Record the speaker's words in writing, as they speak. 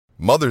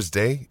Mother's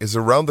Day is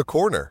around the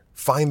corner.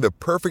 Find the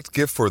perfect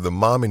gift for the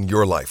mom in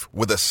your life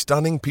with a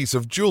stunning piece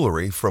of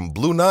jewelry from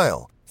Blue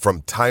Nile.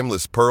 From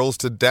timeless pearls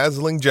to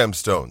dazzling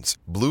gemstones,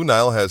 Blue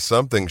Nile has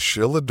something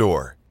she'll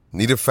adore.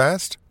 Need it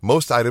fast?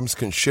 Most items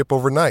can ship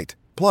overnight.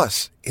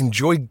 Plus,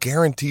 enjoy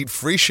guaranteed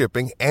free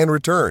shipping and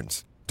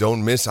returns.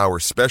 Don't miss our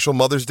special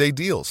Mother's Day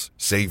deals.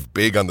 Save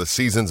big on the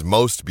season's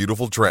most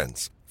beautiful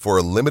trends. For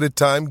a limited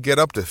time, get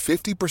up to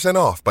 50%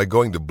 off by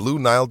going to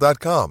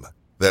BlueNile.com.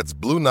 That's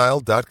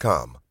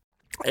BlueNile.com.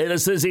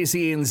 This is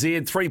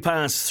SENZ,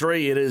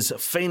 3:03. It is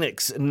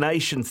Phoenix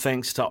Nation,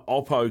 thanks to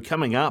Oppo.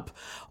 Coming up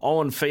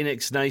on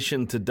Phoenix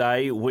Nation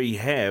today, we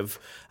have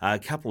a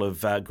couple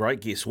of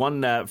great guests.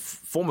 One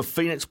former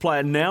Phoenix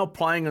player now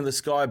playing in the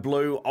Sky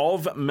Blue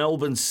of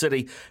Melbourne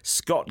City,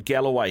 Scott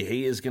Galloway.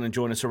 He is going to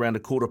join us around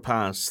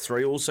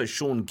 3:15. Also,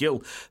 Sean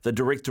Gill, the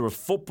Director of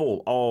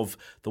Football of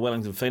the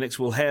Wellington Phoenix,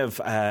 will have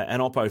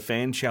an Oppo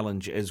fan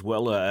challenge as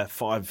well.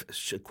 5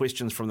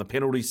 questions from the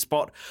penalty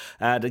spot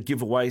to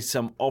give away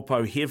some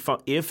Oppo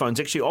earphones.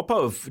 Actually,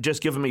 Oppo have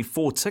just given me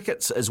 4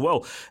 tickets as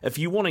well. If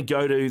you want to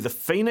go to the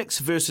Phoenix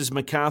versus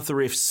Macarthur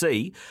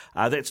FC,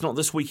 that's not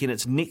this weekend,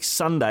 it's next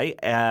Sunday,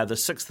 the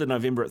 6th of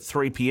November at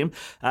 3 p.m.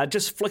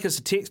 Just flick us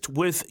a text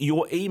with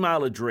your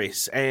email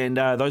address and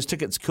those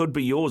tickets could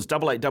be yours.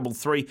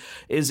 8833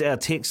 is our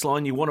text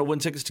line. You want to win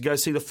tickets to go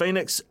see the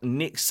Phoenix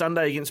next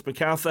Sunday against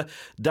Macarthur,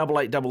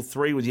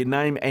 8833 with your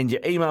name and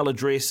your email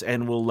address,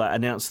 and we'll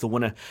announce the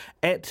winner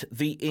at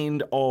the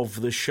end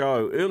of the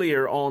show.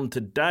 Earlier on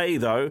today,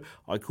 though,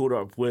 I caught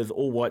up with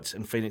All Whites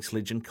and Phoenix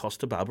legend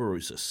Costa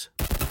Barbarouses.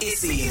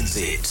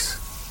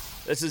 SENZ.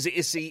 This is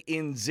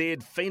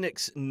SENZ,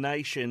 Phoenix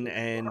Nation,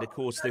 and of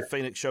course the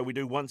Phoenix show we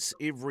do once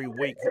every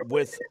week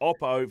with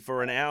Oppo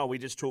for an hour. We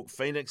just talk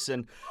Phoenix,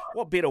 and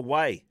what better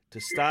way to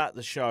start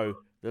the show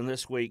than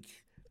this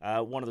week?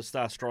 One of the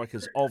star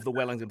strikers of the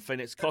Wellington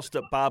Phoenix,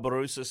 Costa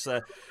Barbarouses,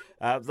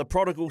 the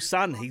prodigal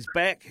son. He's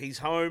back, he's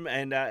home,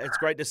 and it's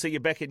great to see you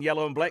back in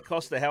yellow and black.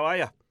 Costa, how are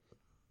you?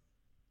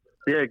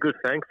 Yeah, good,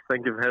 thanks.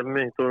 Thank you for having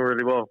me. Doing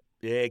really well.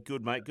 Yeah,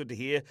 good, mate. Good to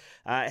hear.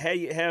 How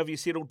have you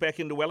settled back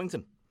into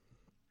Wellington?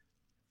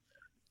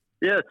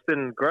 Yeah, it's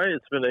been great.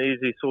 It's been an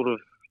easy sort of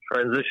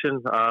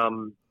transition.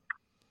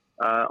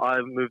 I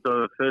moved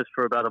over first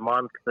for about a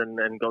month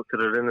and got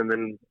settled in, and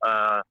then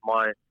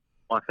my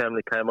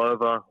family came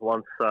over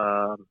once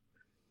the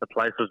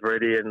place was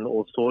ready and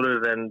all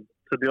sorted. And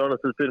to be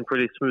honest, it's been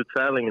pretty smooth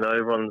sailing. You know,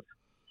 everyone's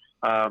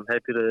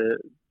happy to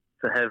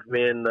have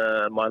me and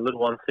my little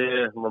ones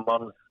here. My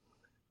mum's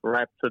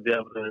wrapped to be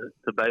able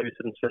to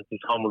babysit and spend some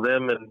time with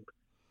them, and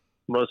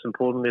most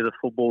importantly, the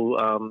football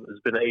has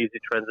been an easy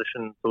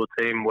transition to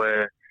a team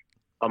where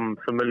I'm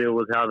familiar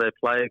with how they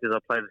play, because I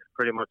played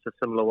pretty much a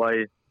similar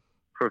way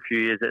for a few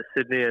years at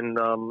Sydney, and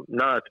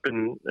it's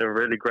been a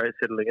really great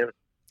settling in.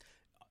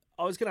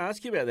 I was going to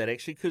ask you about that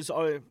actually, because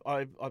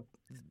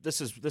this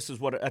is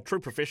what a true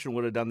professional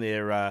would have done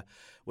their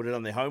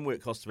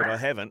homework, Costa, but I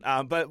haven't.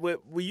 But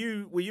were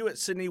you at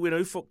Sydney when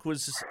Ufuk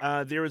was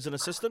there as an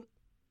assistant?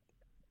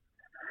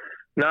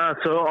 No,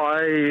 so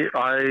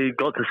I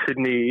got to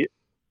Sydney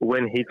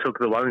when he took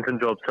the Wellington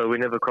job, so we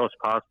never crossed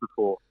paths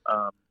before.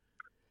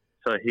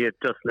 So he had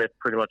just left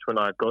pretty much when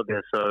I got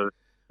there, so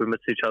we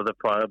missed each other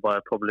by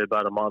probably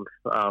about a month.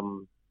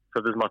 So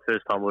this is my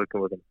first time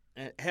working with him.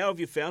 How have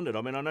you found it?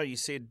 I mean, I know you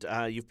said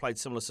you've played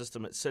similar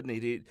system at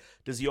Sydney.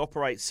 Does he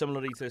operate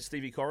similarly to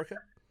Stevie Corica?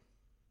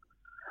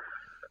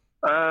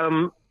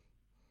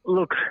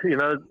 Look, you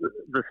know,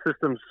 the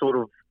system's sort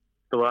of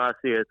the way I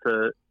see it.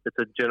 It's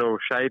a general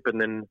shape, and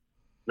then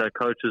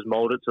coaches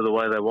mould it to the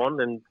way they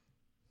want. And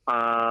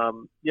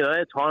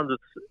at times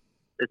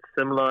it's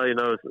similar. You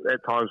know,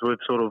 at times we've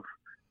sort of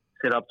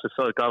set up to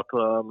soak up,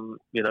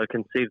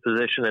 concede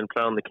possession and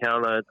play on the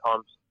counter. At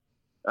times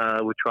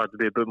we tried to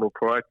be a bit more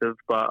proactive,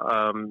 but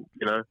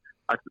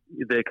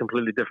they're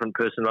completely different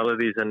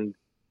personalities, and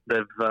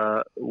they've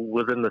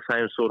within the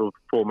same sort of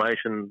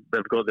formation,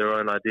 they've got their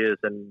own ideas.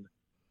 And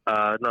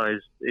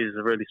he's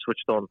really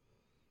switched on.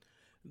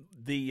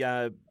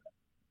 The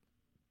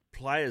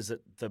players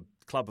that the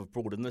club have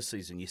brought in this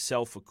season,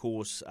 yourself, of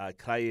course,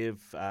 Kayev,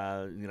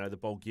 the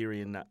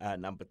Bulgarian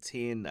number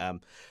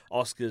 10,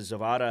 Oscar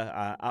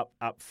Zavada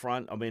up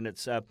front. I mean,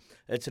 it's an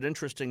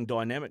interesting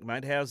dynamic,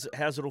 mate. How's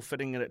it all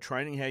fitting in at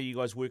training? How are you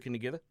guys working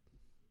together?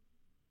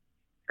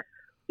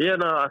 Yeah,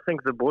 no, I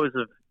think the boys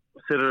have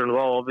settled in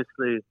well.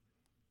 Obviously,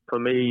 for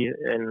me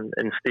and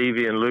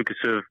Stevie and Lucas,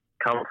 who have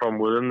come from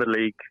within the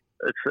league,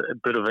 it's a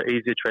bit of an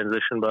easier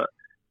transition, but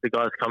the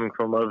guys coming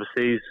from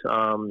overseas,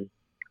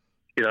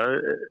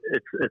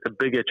 it's a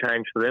bigger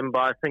change for them, but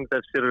I think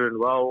they've settled in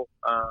well.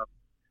 I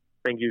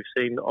think you've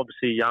seen,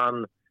 obviously,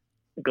 Jan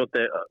got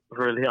that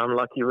really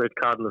unlucky red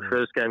card in the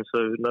first game,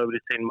 so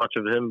nobody's seen much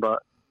of him,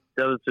 but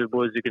the other two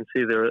boys, you can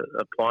see they're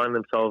applying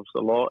themselves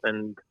a lot,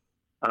 and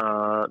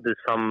there's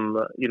some,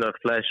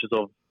 flashes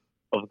of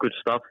good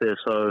stuff there.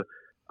 So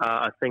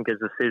I think as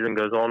the season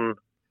goes on,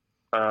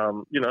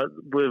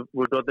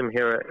 we've got them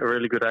here at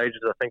really good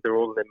ages. I think they're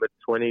all in their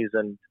mid-20s,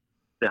 and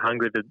they're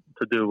hungry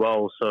to do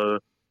well. So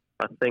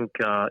I think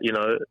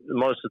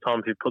most of the time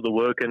if you put the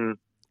work in,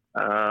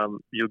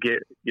 you'll get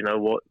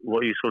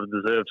what you sort of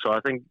deserve. So I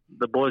think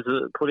the boys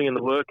are putting in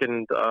the work,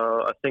 and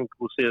I think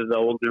we'll see that they'll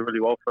all do really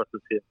well for us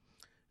this year.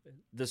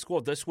 The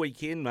squad this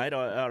weekend, mate,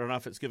 I don't know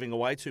if it's giving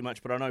away too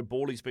much, but I know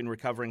Borley's been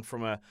recovering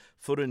from a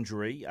foot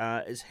injury.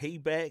 Is he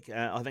back?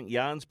 I think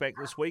Jan's back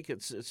this week.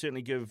 It's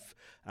certainly give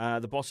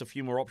the boss a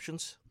few more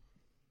options.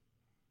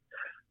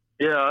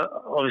 Yeah,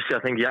 obviously I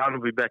think Jan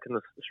will be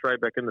straight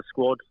back in the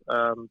squad.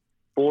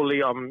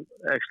 Borley, I'm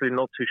actually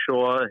not too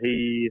sure.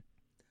 He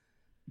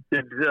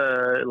did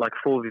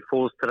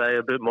 4v4s today,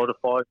 a bit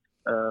modified.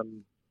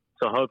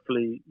 So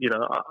hopefully,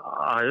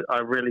 I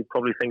really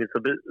probably think it's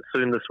a bit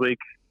soon this week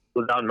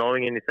without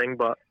knowing anything,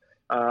 but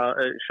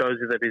it shows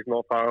you that he's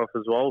not far off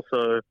as well.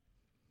 So,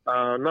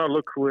 no,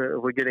 look,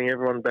 we're getting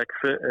everyone back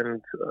fit,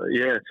 and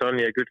it's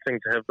only a good thing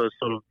to have those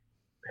sort of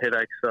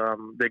headaches.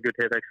 They're good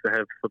headaches to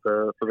have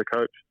for the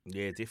coach.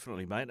 Yeah,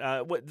 definitely, mate.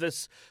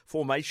 This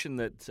formation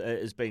that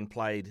is being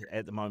played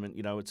at the moment,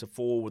 it's a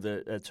 4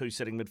 with two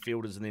sitting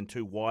midfielders and then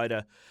 2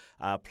 wider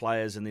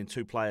players and then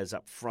 2 players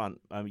up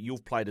front.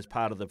 You've played as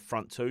part of the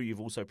front 2.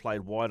 You've also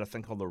played wide, I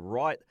think, on the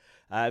right.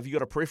 Have you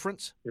got a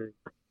preference?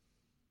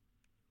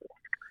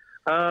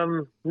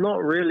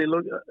 Not really.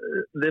 Look,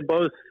 they're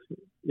both,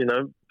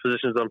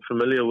 positions I'm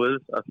familiar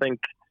with. I think,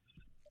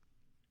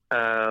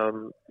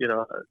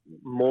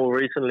 more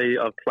recently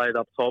I've played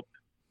up top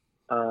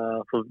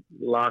for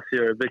last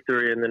year at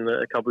Victory and then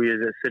a couple of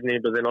years at Sydney.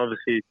 But then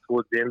obviously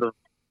towards the end of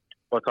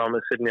my time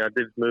at Sydney, I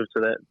did move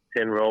to that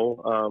 10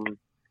 role.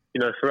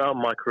 Throughout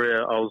my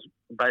career, I was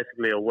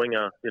basically a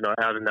winger,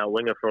 out and out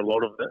winger for a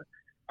lot of it.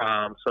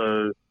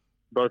 So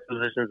both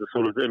positions are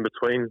sort of in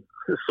between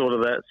sort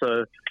of that.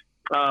 So,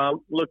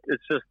 look,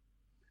 it's just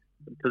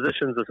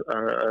positions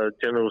are a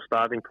general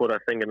starting point, I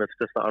think, and it's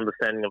just an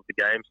understanding of the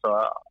game. So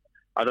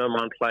I don't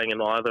mind playing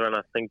in either, and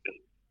I think,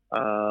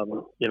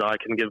 I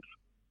can give,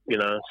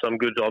 some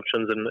good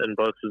options in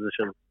both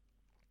positions.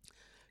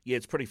 Yeah,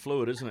 it's pretty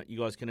fluid, isn't it? You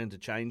guys can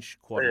interchange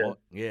quite a lot.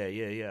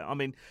 Yeah. I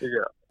mean,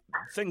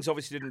 things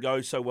obviously didn't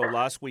go so well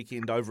last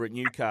weekend over at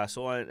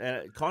Newcastle, and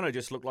it kind of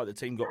just looked like the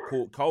team got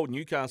caught cold.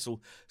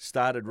 Newcastle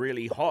started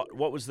really hot.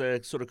 What was the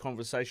sort of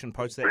conversation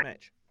post that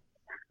match?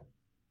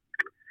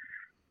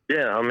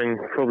 Yeah, I mean,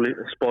 probably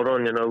spot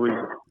on.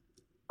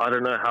 I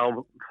don't know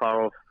how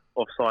far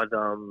offside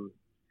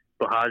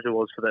Bahaja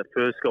was for that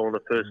first goal in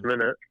the first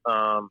minute,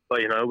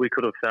 but we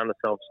could have found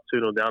ourselves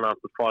 2-0 down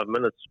after 5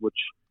 minutes, which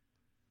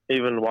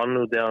even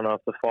 1-0 down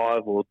after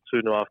 5 or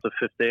 2-0 after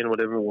 15,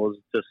 whatever it was,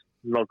 just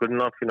not good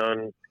enough.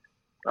 And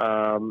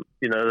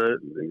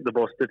the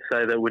boss did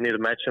say that we need to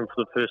match him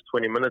for the first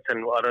 20 minutes,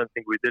 and I don't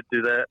think we did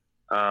do that.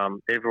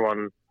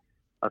 Everyone,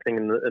 I think,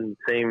 in the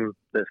team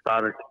that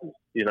started,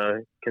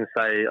 can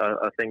say,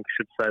 I think,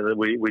 should say that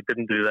we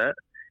didn't do that.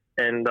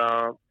 And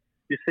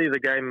you see the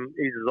game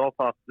eases off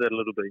after that a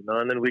little bit,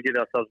 and then we get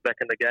ourselves back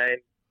in the game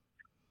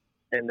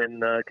and then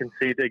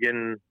concede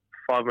again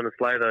 5 minutes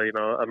later,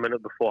 a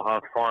minute before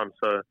half time.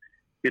 So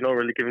you're not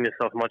really giving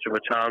yourself much of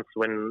a chance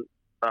when,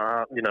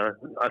 I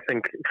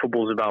think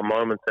football's about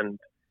moments, and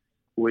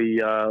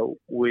we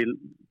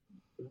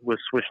were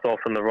switched off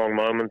in the wrong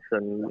moments,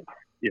 and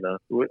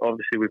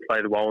obviously we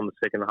played well in the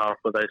second half,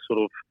 but they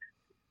sort of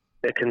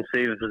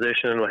conceded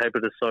possession and were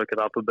happy to soak it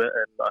up a bit.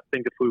 And I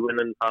think if we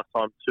went in half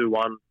time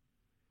 2-1,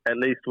 at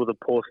least with a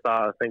poor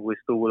start, I think we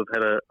still would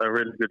have had a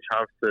really good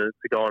chance to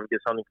go and get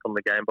something from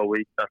the game. But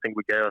I think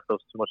we gave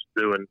ourselves too much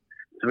to do. And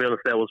to be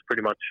honest, that was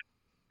pretty much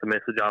the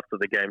message after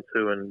the game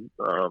too. And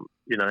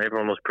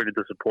everyone was pretty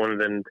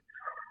disappointed, and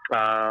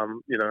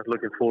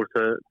looking forward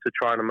to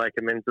trying to make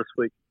amends this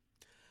week.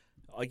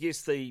 I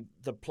guess the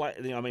play.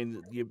 I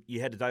mean, you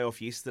had a day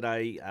off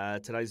yesterday.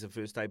 Today's the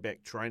first day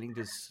back training.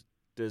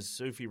 Does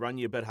Sufi run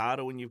you a bit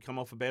harder when you've come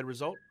off a bad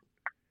result?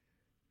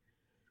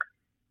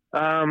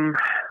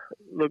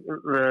 Look,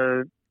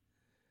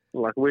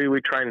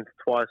 we trained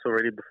twice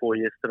already before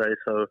yesterday,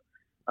 so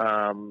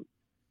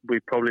we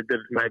probably did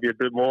maybe a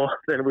bit more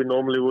than we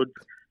normally would,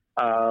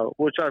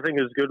 which I think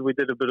is good. We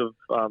did a bit of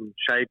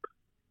shape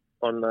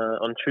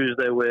on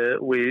Tuesday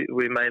where we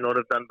may not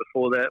have done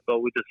before that, but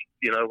we just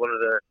wanted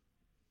to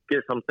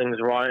get some things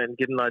right and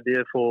get an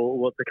idea for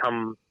what's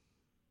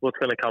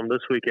going to come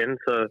this weekend.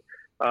 So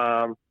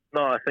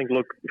no, I think,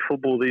 look,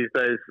 football these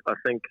days, I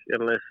think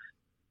unless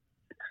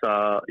it's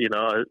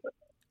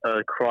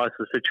a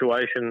crisis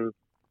situation,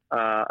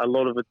 a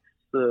lot of it's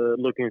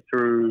looking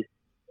through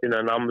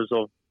numbers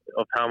of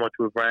how much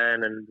we've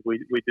ran, and we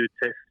do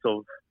tests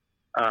of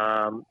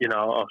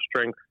our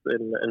strength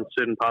in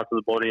certain parts of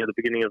the body at the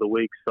beginning of the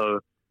week. So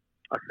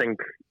I think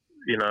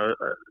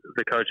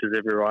the coach has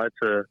every right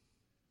to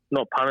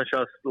not punish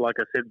us, like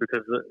I said,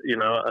 because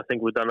I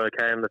think we've done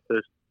okay in the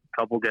first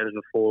couple of games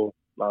before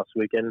last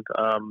weekend.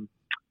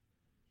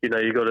 You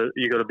got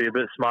to be a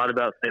bit smart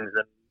about things,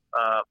 and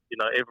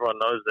everyone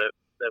knows that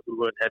we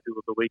weren't happy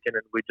with the weekend,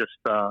 and we just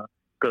got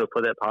to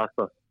put that past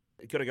us.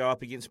 got to go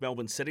up against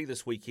Melbourne City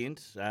this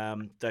weekend.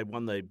 They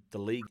won the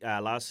league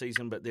last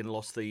season, but then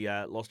lost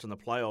in the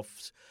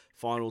playoffs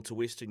final to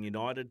Western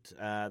United.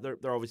 They're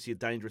obviously a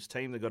dangerous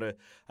team. They've got a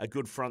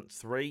good front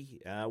three.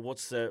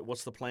 What's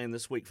the plan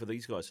this week for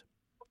these guys?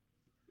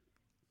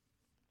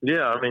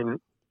 Yeah, I mean,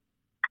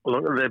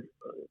 look, they're,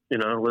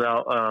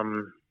 without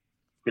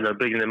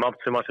bigging them up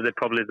too much, they're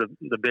probably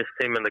the best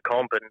team in the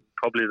comp and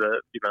probably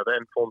the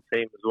informed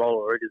team as well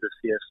already this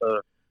year.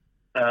 So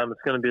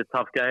it's going to be a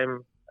tough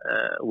game.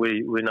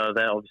 We know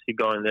that obviously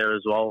going there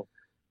as well.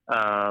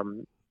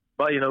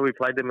 But we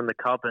played them in the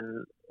cup,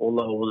 and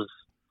although it was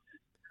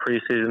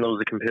pre-season, it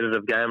was a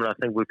competitive game, and I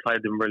think we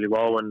played them really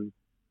well and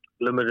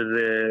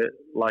limited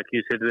like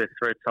you said, their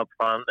threats up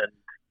front and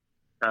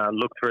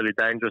looked really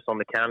dangerous on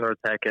the counter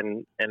attack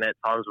and at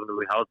times when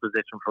we held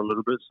possession for a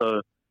little bit.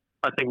 So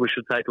I think we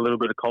should take a little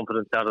bit of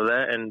confidence out of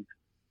that, and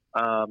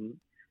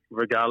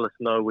regardless,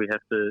 know we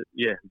have to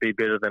be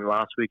better than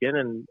last weekend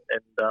and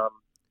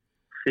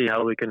see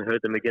how we can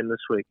hurt them again this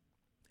week.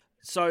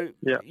 So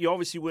you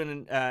obviously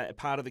weren't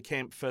part of the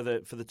camp for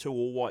the two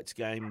All Whites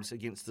games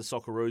against the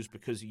Socceroos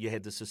because you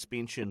had the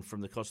suspension from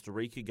the Costa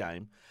Rica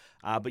game,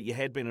 but you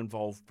had been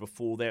involved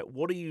before that.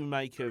 What do you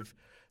make of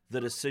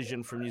the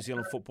decision from New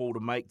Zealand football to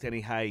make Danny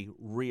Hay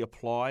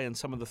reapply and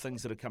some of the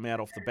things that have come out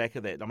off the back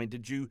of that? I mean,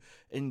 did you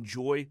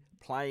enjoy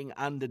playing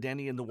under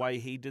Danny and the way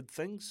he did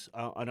things?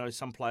 I know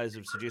some players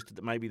have suggested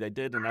that maybe they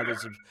did, and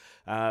others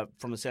have,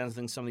 from the sounds of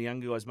things, some of the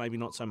younger guys maybe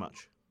not so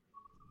much.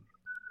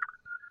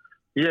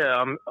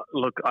 Yeah,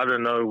 look, I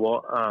don't know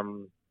what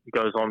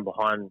goes on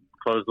behind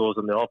closed doors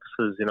in the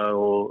offices,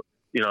 or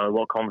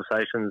what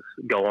conversations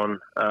go on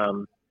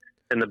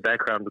in the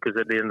background. Because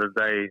at the end of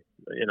the day,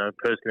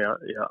 personally,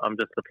 I'm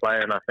just a player,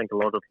 and I think a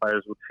lot of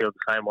players would feel the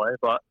same way.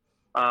 But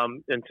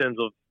in terms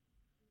of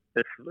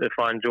if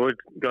I enjoyed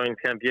going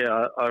to camp,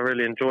 I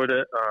really enjoyed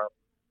it.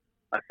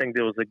 I think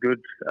there was a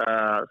good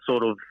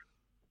sort of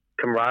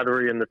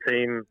camaraderie in the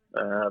team.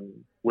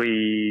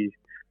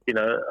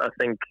 I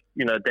think,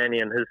 Danny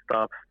and his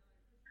staff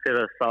set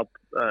us up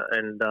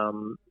and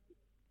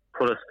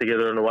put us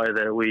together in a way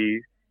that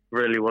we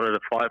really wanted to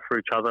fight for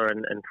each other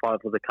and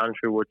fight for the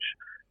country, which,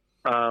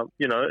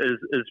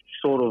 is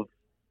sort of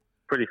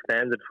pretty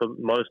standard for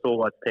most All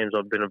Whites teams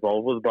I've been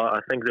involved with. But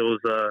I think there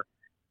was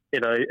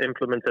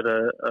implemented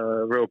a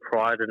real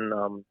pride in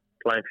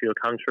playing for your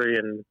country,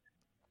 and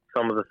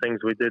some of the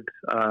things we did,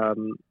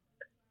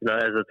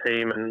 as a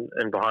team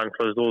and behind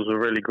closed doors were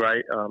really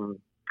great.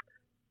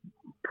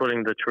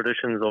 Putting the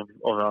traditions of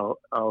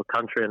our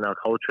country and our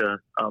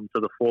culture to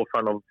the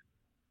forefront of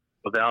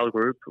our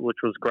group,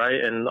 which was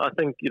great. And I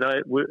think,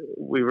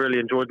 we really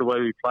enjoyed the way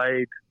we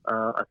played.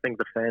 I think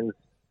the fans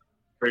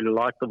really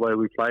liked the way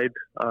we played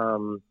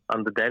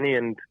under Danny.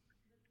 And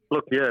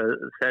look,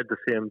 it's sad to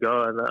see him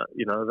go. And,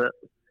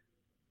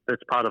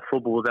 that's part of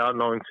football without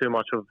knowing too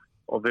much of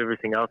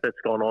everything else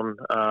that's gone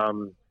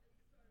on.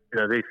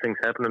 These things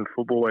happen in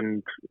football,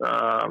 and,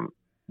 sad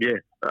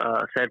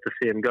to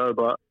see him go.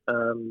 But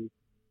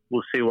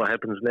we'll see what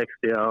happens next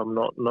year. I'm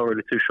not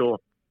really too sure.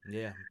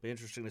 Yeah, be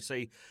interesting to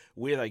see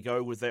where they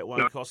go with that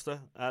one, Costa.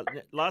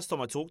 Last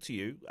time I talked to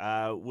you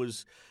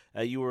was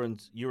you were in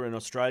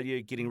Australia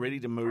getting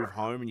ready to move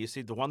home, and you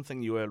said the one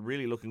thing you were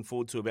really looking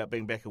forward to about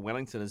being back in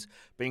Wellington is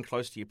being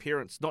close to your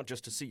parents, not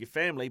just to see your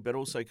family, but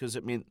also because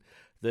it meant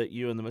that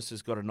you and the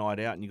missus got a night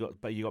out and you got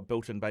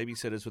built-in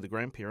babysitters with the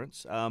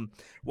grandparents.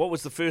 What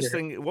was the first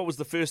thing? What was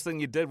the first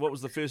thing you did? What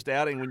was the first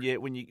outing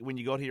when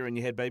you got here and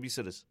you had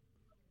babysitters?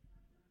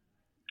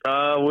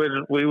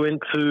 We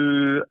went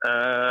to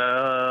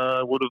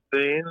would have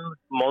been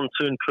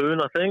Monsoon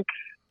Poon, I think,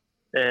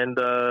 and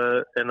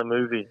a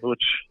movie,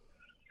 which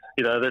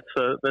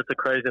that's a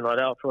crazy night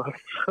out for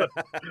us.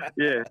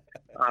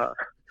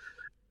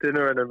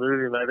 Dinner and a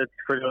movie, mate. That's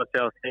pretty much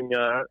our thing.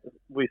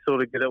 We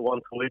sort of get it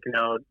once a week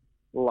now.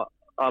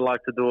 I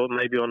like to do it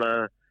maybe on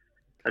a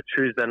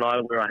Tuesday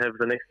night where I have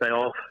the next day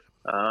off.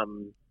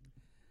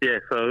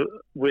 So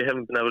we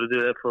haven't been able to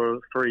do that for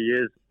 3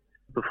 years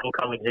before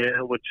coming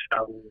here, which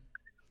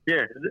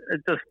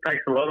it just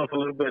takes a lot off a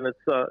little bit, and it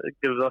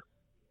gives us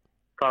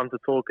time to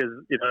talk as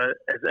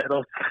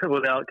adults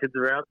without kids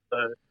around.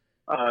 So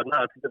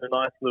it's been a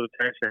nice little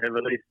change to have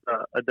at least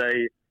a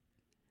day,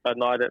 a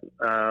night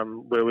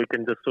where we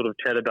can just sort of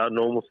chat about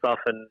normal stuff,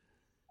 and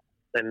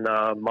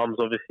Mum's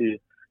obviously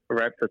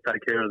wrapped to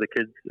take care of the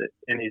kids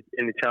any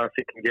chance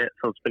he can get.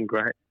 So it's been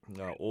great.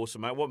 Oh,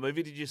 awesome, mate. What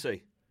movie did you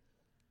see?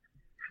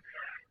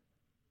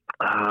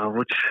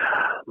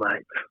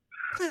 Mate,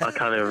 I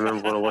can't even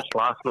remember what I watched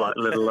last night,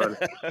 let alone.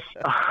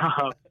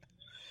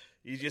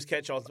 You just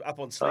catch up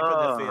on sleep in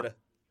the theatre.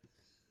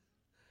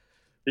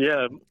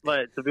 Yeah,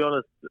 mate, to be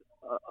honest,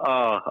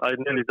 I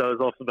nearly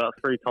dozed off about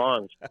 3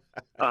 times.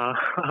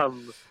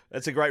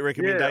 That's a great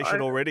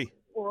recommendation already.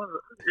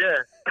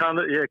 Can't have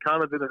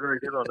been a very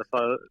good one if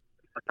I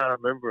can't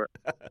remember it.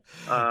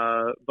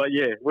 But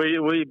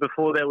we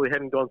before that we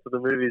hadn't gone to the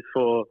movies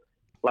for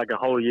like a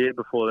whole year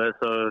before that,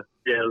 so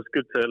it was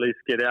good to at least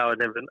get out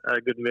and have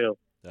a good meal.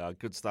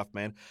 Good stuff,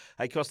 man.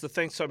 Hey, Costa,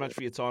 thanks so much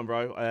for your time,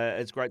 bro.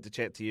 It's great to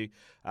chat to you.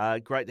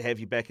 Great to have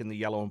you back in the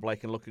yellow and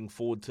black, and looking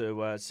forward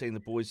to seeing the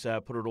boys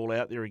put it all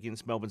out there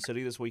against Melbourne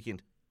City this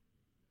weekend.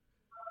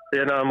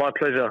 Yeah, no, my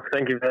pleasure.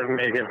 Thank you for having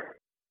me again.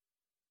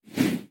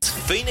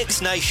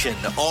 Phoenix Nation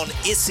on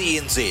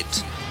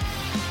SENZ.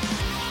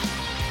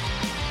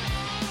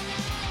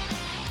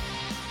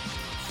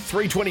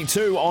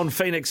 3:22 on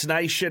Phoenix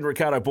Nation.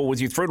 Ricardo Ball with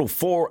you through till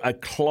 4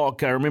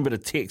 o'clock. Remember to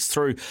text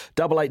through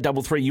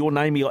 8833 your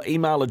name, your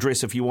email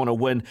address if you want to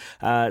win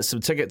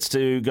some tickets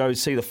to go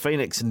see the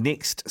Phoenix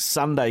next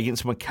Sunday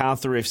against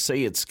MacArthur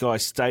FC at Sky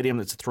Stadium.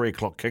 It's a 3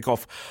 o'clock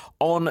kickoff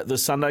on the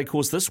Sunday. Of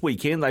course, this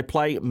weekend they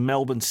play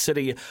Melbourne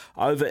City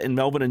over in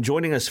Melbourne. And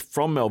joining us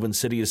from Melbourne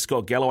City is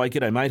Scott Galloway.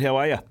 G'day, mate. How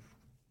are you?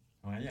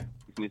 How are you?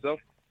 And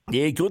yourself?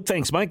 Yeah, good.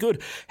 Thanks, mate.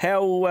 Good. How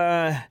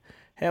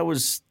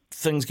was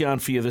things going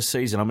for you this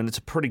season? I mean, it's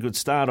a pretty good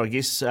start, I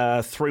guess.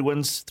 3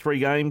 wins, 3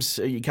 games.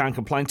 You can't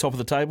complain. Top of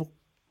the table.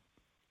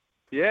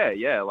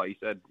 Yeah. Like you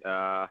said,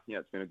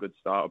 it's been a good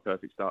start, a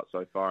perfect start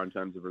so far in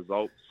terms of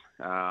results.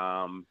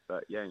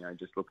 But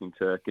just looking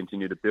to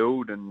continue to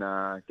build and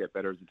get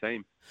better as a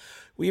team.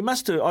 Well, you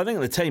must have. I think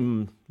the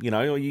team, you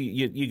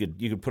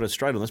could put it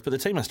straight on this, but the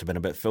team must have been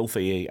a bit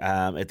filthy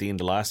at the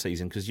end of last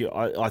season, because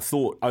I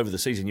thought over the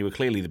season you were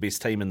clearly the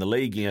best team in the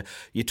league.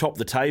 You topped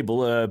the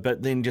table,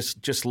 but then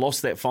just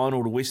lost that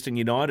final to Western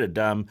United.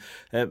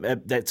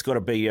 That's got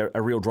to be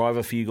a real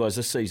driver for you guys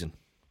this season.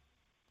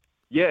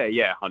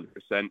 Yeah,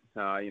 100%.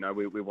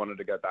 We wanted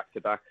to go back to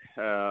back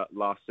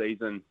last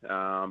season,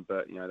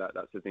 but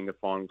that's the thing of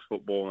finals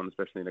football, and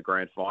especially in the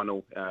grand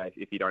final.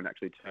 If you don't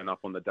actually turn up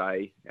on the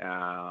day,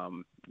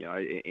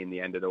 in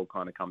the end it all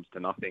kind of comes to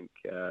nothing.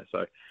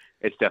 So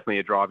it's definitely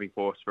a driving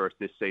force for us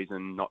this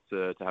season not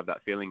to have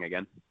that feeling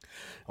again.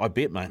 I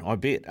bet, mate. I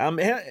bet.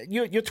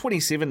 You're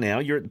 27 now.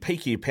 You're at the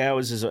peak of your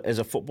powers as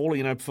a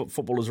footballer.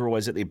 Footballers are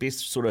always at their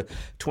best, sort of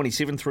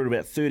 27 through to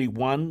about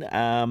 31.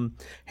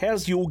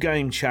 How's your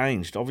game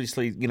changed?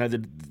 Obviously,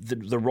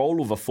 the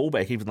role of a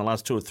fullback, even the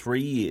last 2 or 3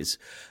 years,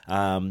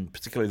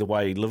 particularly the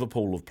way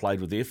Liverpool have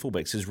played with their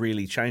fullbacks, has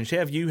really changed. How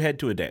have you had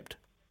to adapt?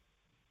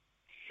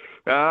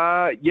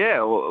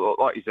 Well,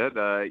 like you said,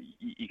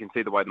 you can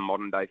see the way the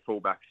modern day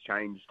fullbacks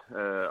changed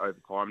over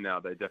time now.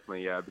 They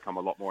definitely become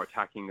a lot more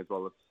attacking as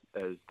well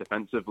as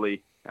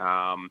defensively.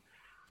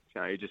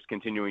 Just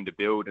continuing to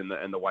build,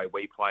 and the way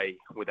we play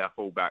with our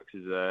fullbacks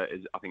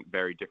is I think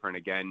very different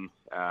again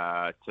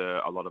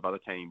to a lot of other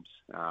teams.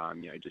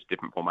 Just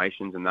different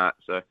formations and that.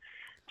 So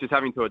just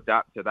having to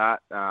adapt to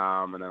that,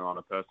 and then on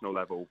a personal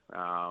level,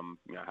 I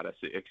had a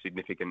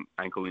significant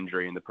ankle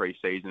injury in the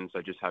pre-season,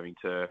 so just having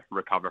to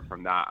recover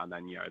from that, and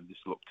then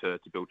just look to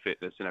build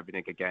fitness and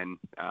everything again,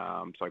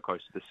 so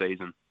close to the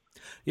season.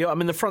 Yeah, I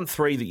mean, the front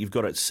three that you've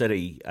got at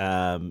City,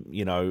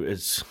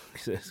 is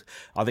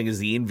I think is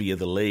the envy of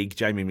the league.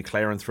 Jamie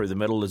McLaren through the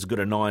middle, as good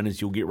a 9 as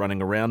you'll get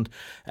running around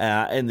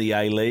in the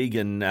A-League,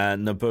 and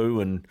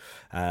Naboo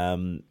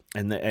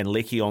and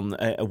Lecky on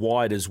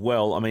wide as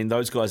well. I mean,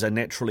 those guys are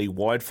naturally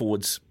wide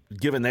forwards,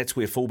 given that's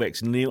where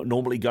fullbacks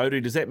normally go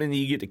to. Does that mean that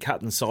you get to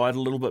cut inside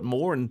a little bit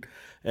more? And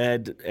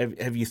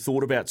have you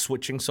thought about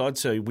switching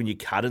sides, so when you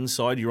cut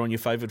inside, you're on your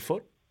favoured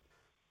foot?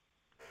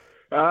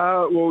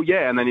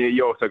 And then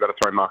you also got to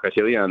throw Marco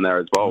Cilia in there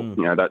as well.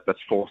 That's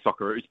 4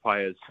 Socceroos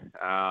players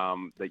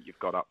that you've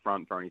got up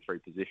front for only 3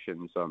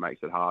 positions, so it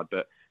makes it hard.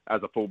 But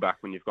as a fullback,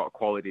 when you've got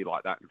quality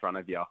like that in front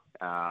of you,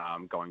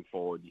 going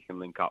forward, you can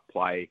link up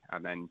play,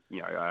 and then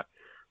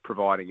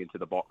providing into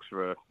the box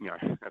for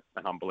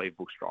an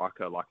unbelievable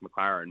striker like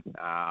McLaren.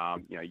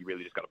 You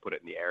really just got to put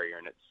it in the area,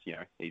 and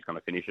it's he's going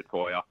to finish it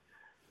for you.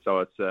 So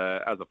it's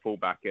as a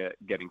fullback,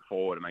 getting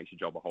forward, it makes your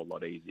job a whole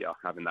lot easier,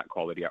 having that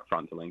quality up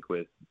front to link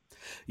with.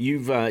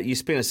 You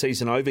spent a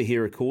season over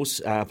here, of course,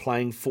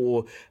 playing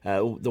for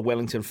the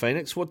Wellington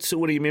Phoenix. What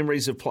are your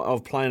memories of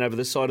playing over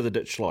this side of the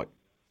ditch like?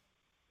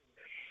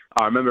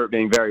 I remember it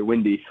being very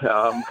windy,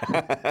 but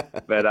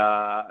it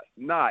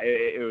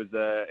was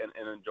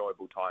an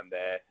enjoyable time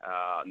there.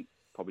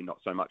 Probably not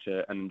so much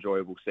an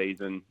enjoyable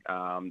season,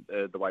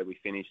 the way we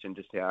finished, and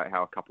just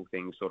how a couple of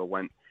things sort of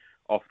went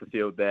off the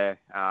field there,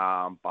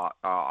 but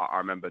I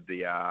remember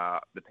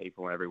the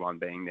people and everyone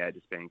being there,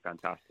 just being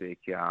fantastic.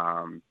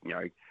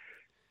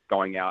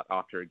 Going out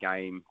after a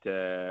game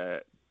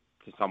to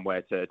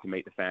somewhere to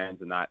meet the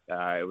fans, and that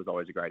it was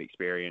always a great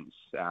experience.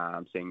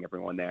 Seeing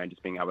everyone there and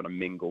just being able to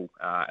mingle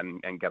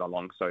and get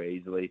along so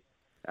easily.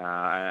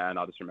 And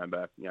I just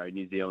remember,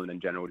 New Zealand in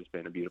general just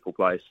being a beautiful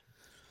place.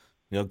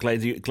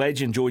 Glad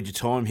you enjoyed your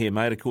time here,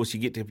 mate. Of course, you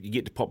get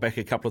to pop back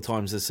a couple of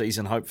times this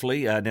season,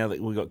 hopefully. Now that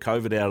we've got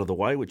COVID out of the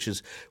way, which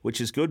is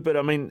good. But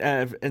I mean,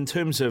 in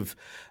terms of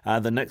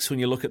the Knicks, when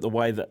you look at the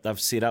way that they've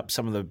set up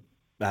some of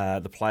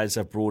the players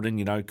they've brought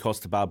in,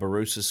 Costa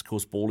Barbarouses, of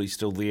course, Bawley's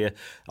still there,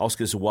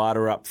 Oscar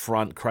Zawada up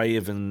front,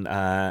 Kraev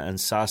and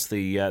Sass,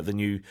 the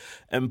new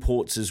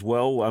imports as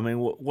well. I mean,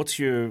 what's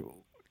your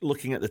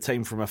looking at the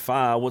team from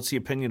afar? What's the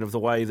opinion of the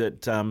way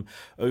that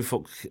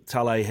Ufuk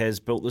Talay has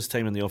built this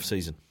team in the off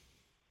season?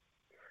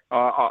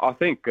 I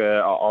think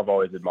I've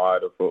always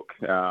admired Hook.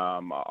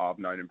 I've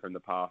known him from the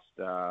past,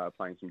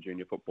 playing some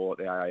junior football at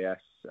the AIS,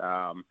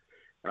 and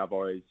I've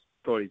always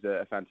thought he's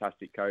a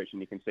fantastic coach,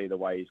 and you can see the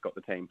way he's got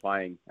the team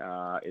playing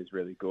is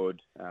really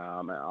good.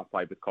 I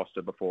played with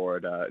Costa before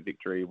at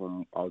Victory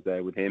when I was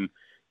there with him.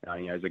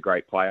 He's a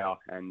great player,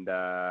 and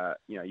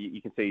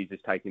you can see he's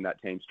just taking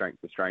that team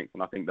strength to strength,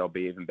 and I think they'll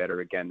be even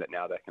better again that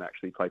now they can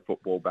actually play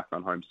football back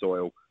on home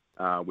soil.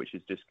 Which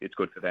is it's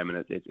good for them,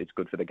 and it's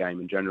good for the game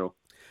in general.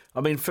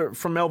 I mean,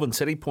 from Melbourne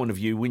City point of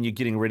view, when you're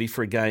getting ready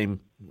for a game,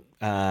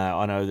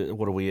 I know that,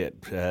 what are we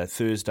at,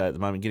 Thursday at the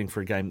moment, getting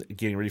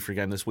ready for a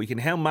game this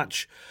weekend. How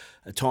much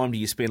time do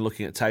you spend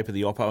looking at tape of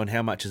the Oppo, and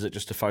how much is it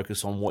just to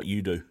focus on what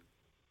you do?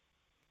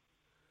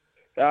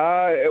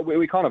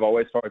 We kind of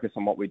always focus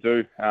on what we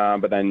do,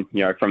 but then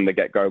from the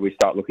get-go we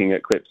start looking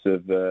at clips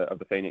of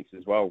the Phoenix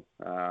as well.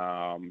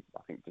 I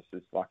think just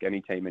as like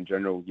any team in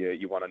general,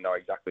 you want to know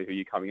exactly who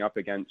you're coming up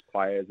against,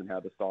 players, and how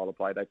the style of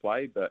play they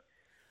play. But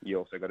you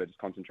also got to just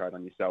concentrate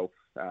on yourself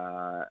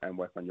and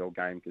work on your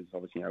game, because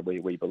obviously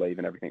we believe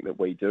in everything that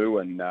we do,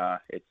 and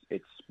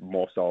it's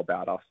more so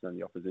about us than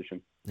the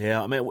opposition.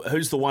 Yeah, I mean,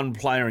 who's the one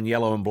player in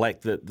yellow and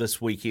black that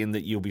this weekend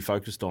that you'll be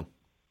focused on?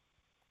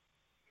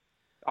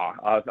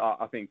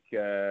 I think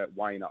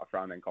Wayne up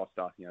front and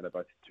Costa, they're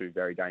both two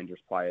very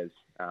dangerous players,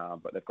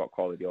 but they've got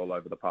quality all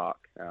over the park.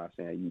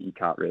 So you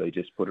can't really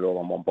just put it all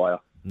on one player.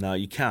 No,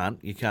 you can't,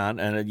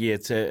 and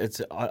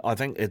I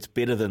think it's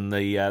better than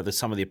the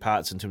sum of their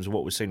parts in terms of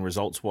what we've seen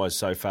results-wise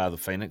so far, the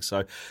Phoenix.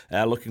 So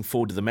looking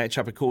forward to the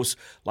matchup. Of course,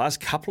 last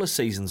couple of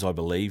seasons, I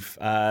believe,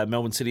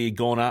 Melbourne City had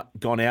gone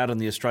out in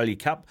the Australia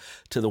Cup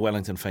to the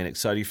Wellington Phoenix.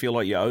 So do you feel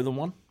like you owe them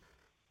one?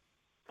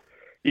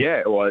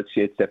 Yeah, well,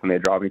 it's definitely a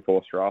driving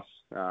force for us.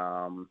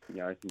 The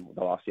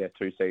last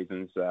 2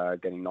 seasons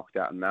getting knocked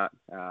out in that.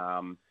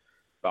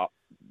 But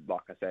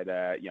like I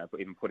said,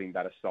 even putting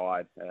that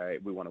aside,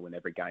 we want to win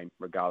every game,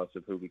 regardless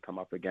of who we come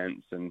up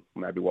against and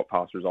maybe what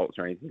past results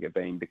or anything have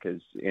been,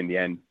 because in the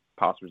end,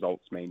 past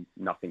results mean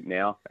nothing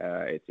now.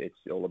 It's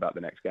all about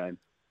the next game.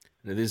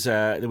 There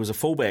was a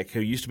fullback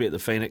who used to be at the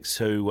Phoenix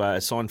who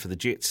signed for the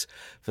Jets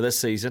for this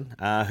season,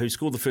 who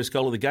scored the first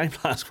goal of the game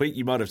last week.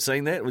 You might have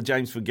seen that with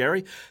James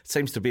McGarry. It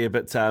seems to be a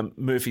bit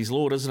Murphy's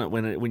Law, doesn't it,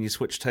 when you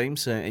switch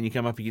teams and you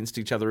come up against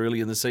each other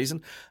early in the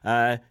season?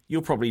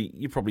 You're probably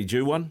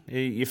due one.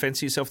 You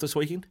fancy yourself this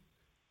weekend?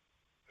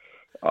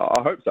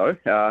 I hope so.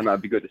 No,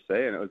 it'd be good to see,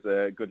 and it was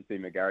good to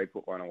see McGarry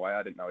put one away.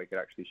 I didn't know he could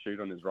actually shoot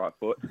on his right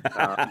foot.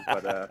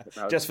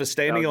 Just for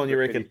standing on, you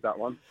reckon? That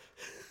one.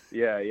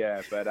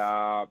 Yeah, but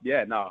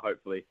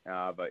hopefully.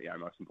 But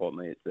most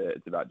importantly,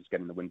 it's about just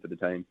getting the win for the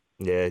team.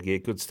 Yeah,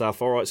 good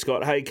stuff. All right,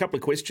 Scott. Hey, a couple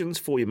of questions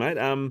for you, mate.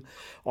 I don't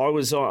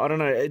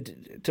know,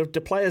 do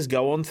players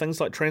go on things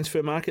like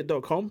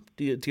transfermarket.com?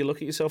 Do you look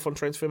at yourself on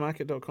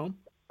transfermarket.com?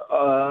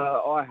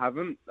 I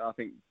haven't. I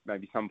think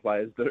maybe some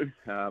players do,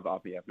 but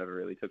I've never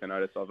really took a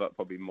notice of it.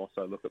 Probably more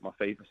so look at my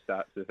FIFA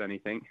stats, if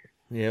anything.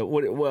 Yeah.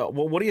 Well,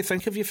 what do you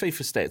think of your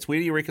FIFA stats? Where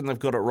do you reckon they've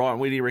got it right, and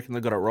where do you reckon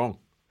they've got it wrong?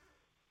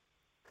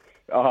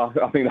 I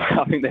think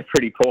they're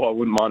pretty poor. I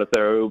wouldn't mind if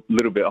they're a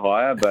little bit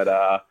higher, but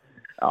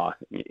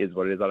it is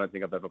what it is. I don't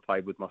think I've ever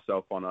played with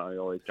myself on it. I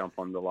always jump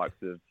on the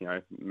likes of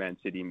Man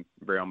City,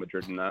 Real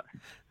Madrid, and that.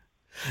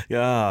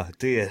 Yeah,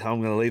 dear. I'm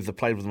going to leave the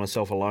played with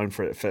myself alone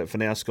for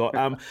now, Scott.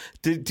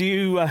 Do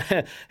you?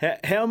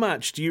 How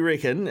much do you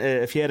reckon,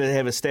 if you had to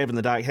have a stab in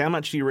the dark, how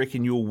much do you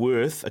reckon you're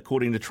worth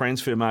according to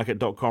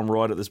transfermarket.com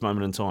right at this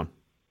moment in time?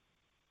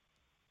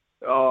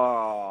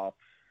 Oh,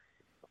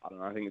 I don't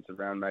know. I think it's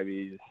around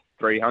maybe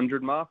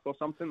 300 mark or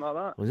something like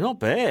that. Well, not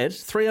bad.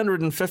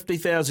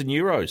 350,000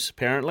 euros,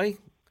 apparently.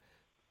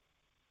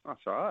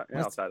 That's all right.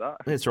 Yeah, I'll say that.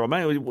 That's right,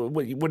 mate.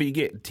 What do you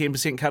get?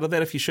 10% cut of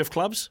that if you shift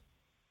clubs?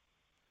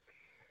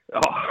 Oh,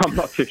 I'm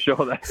not too sure.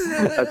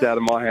 That's out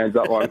of my hands,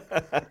 that one.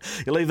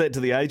 You leave that to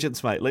the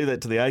agents, mate. Leave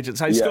that to the agents.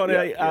 Hey, Scott,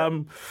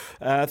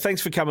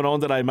 thanks for coming on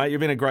today, mate. You've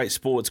been a great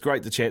sport. It's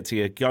great to chat to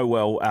you. Go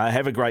well.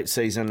 Have a great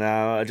season.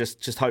 I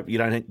just hope you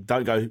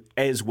don't go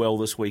as well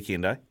this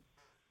weekend, eh?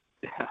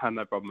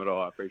 No problem at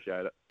all. I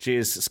appreciate it.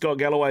 Cheers. Scott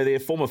Galloway there,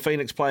 former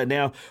Phoenix player,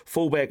 now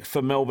fullback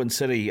for Melbourne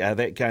City.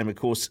 That game, of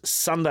course,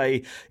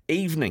 Sunday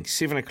evening,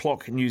 7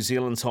 o'clock New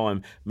Zealand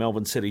time,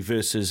 Melbourne City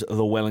versus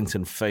the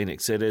Wellington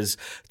Phoenix. It is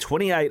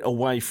 28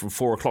 away from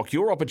 4 o'clock.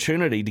 Your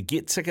opportunity to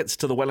get tickets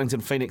to the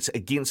Wellington Phoenix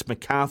against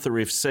Macarthur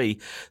FC.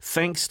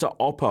 Thanks to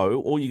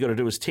Oppo, all you got to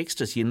do is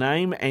text us your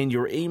name and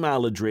your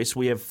email address.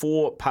 We have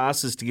 4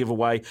 passes to give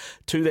away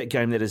to that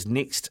game. That is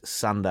next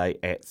Sunday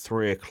at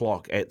 3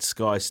 o'clock at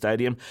Sky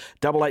Stadium.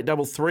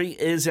 8833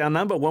 is our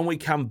number. When we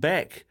come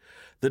back,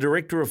 the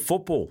Director of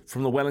Football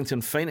from the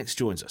Wellington Phoenix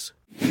joins us.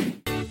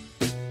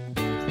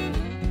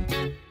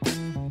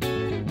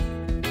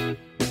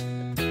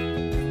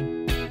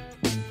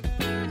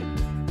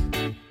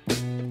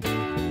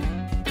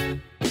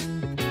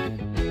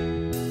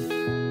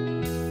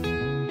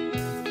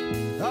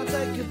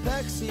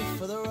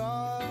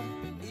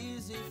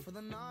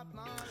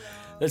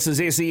 This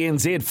is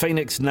SENZ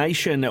Phoenix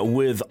Nation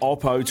with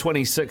Oppo,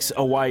 26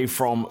 away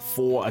from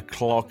 4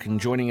 o'clock. And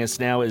joining us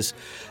now is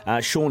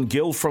Sean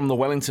Gill from the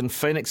Wellington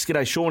Phoenix.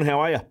 G'day, Sean. How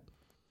are you?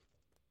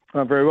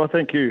 I'm very well,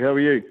 thank you. How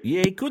are you?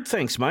 Yeah, good,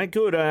 thanks, mate.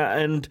 Good.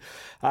 And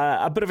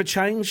a bit of a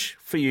change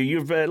for you.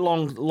 You've been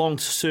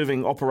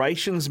long-serving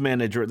operations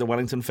manager at the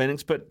Wellington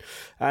Phoenix, but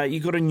you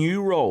got a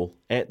new role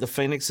at the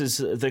Phoenix as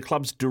the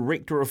club's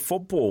director of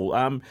football.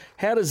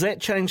 How does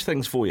that change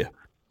things for you?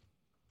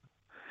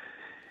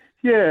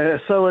 Yeah,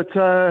 so it's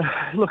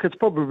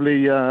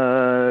probably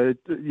the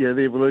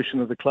evolution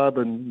of the club,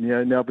 and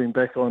now being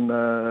back on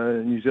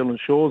New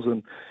Zealand shores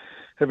and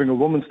having a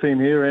women's team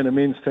here and a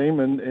men's team,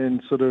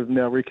 and sort of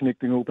now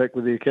reconnecting all back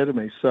with the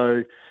academy.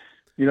 So,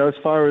 as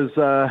far as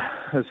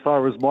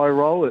my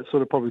role, it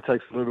sort of probably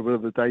takes a little bit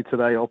of the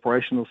day-to-day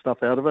operational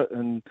stuff out of it,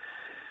 and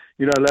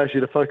allows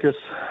you to focus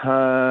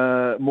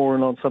more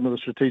on some of the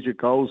strategic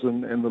goals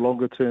and the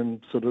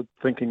longer-term sort of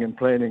thinking and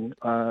planning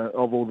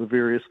of all the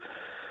various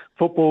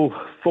football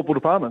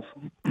departments.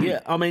 Yeah,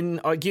 I mean,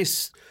 I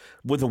guess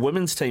with the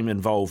women's team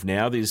involved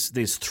now,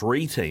 there's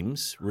 3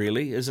 teams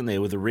really, isn't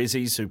there? With the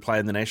Rezzies who play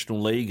in the National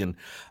League and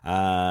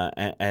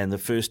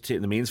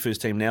the men's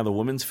first team, now the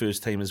women's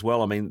first team as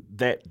well. I mean,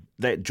 that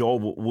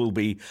job will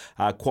be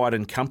quite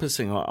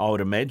encompassing, I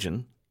would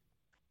imagine.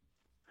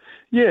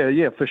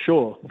 Yeah, for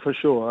sure.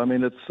 I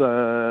mean, it's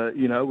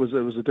it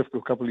was a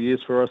difficult couple of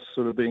years for us,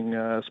 sort of being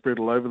spread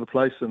all over the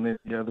place, and then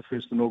the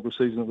first inaugural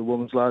season of the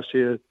women's last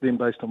year, then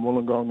based on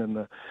Wollongong, and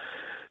the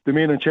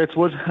men in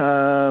Chatswood,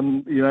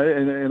 and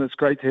it's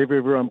great to have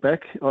everyone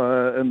back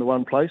in the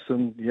one place,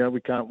 and we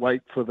can't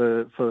wait for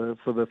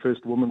the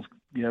first women's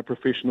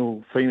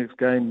professional Phoenix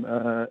game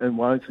in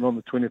Wellington on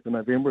the 20th of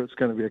November. It's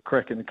going to be a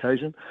cracking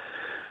occasion,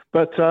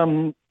 but.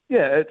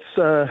 Yeah, it's,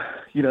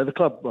 the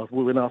club,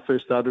 when I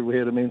first started, we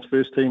had a men's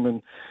first team,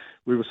 and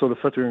we were sort of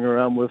fittering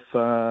around with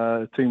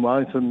Team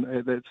Wellington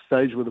at that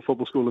stage with the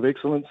Football School of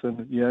Excellence.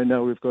 And,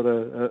 now we've got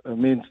a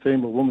men's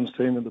team, a women's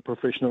team in the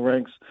professional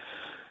ranks,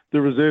 the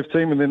reserve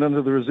team, and then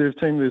under the reserve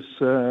team,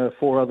 there's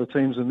 4 other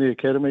teams in the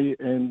academy,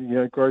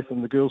 and, growth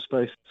in the girls'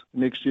 space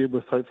next year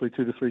with hopefully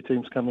 2 to 3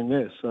 teams coming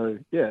there. So,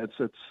 yeah,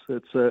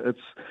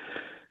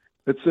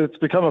 It's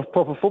become a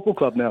proper football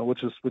club now,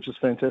 which is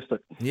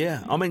fantastic.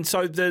 Yeah, I mean,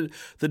 so the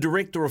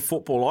director of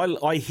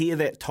football, I hear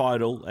that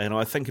title and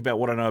I think about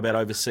what I know about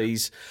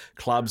overseas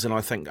clubs, and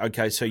I think,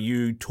 okay, so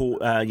you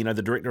talk,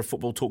 the director of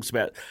football talks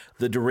about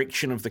the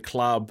direction of the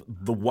club,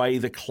 the way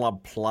the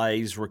club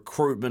plays,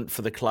 recruitment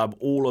for the club,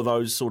 all of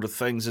those sort of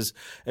things.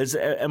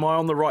 Am I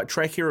on the right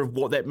track here of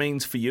what that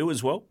means for you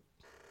as well?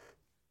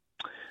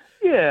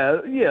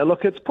 Yeah.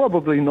 Look, it's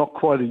probably not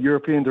quite a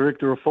European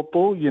director of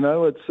football.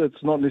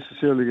 It's not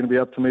necessarily going to be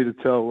up to me to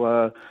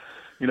tell,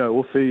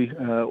 Ufi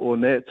or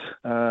Nat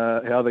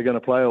how they're going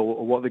to play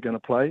or what they're going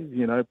to play.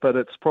 But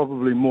it's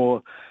probably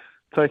more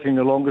taking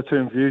a longer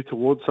term view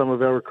towards some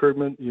of our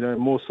recruitment.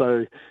 More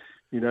so,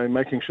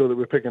 making sure that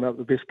we're picking up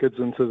the best kids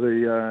into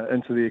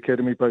the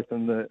academy, both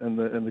in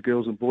the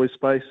girls and boys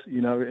space.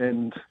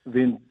 And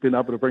then being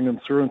able to bring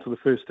them through into the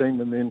first team,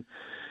 and then.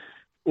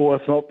 Or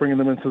if not, bringing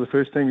them into the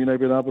first team, being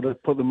able to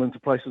put them into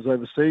places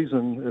overseas.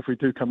 And if we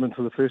do come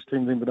into the first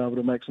team, then being able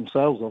to make some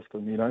sales off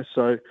them,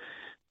 So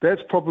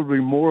that's probably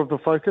more of the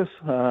focus.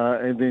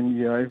 And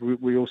then,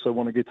 we also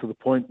want to get to the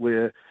point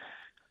where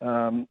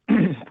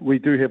we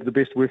do have the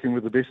best working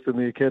with the best in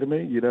the academy,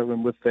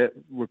 and with that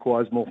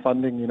requires more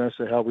funding,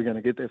 So how are we going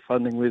to get that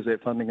funding? Where's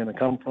that funding going to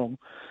come from?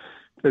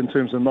 In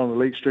terms of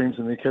non-elite streams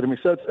in the academy.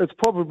 So it's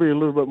probably a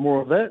little bit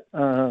more of that,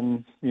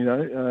 and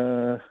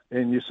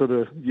you sort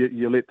of,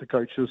 you let the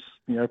coaches,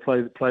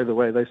 play the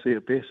way they see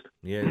it best.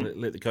 Yeah,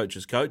 let the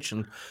coaches coach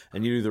and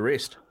you do the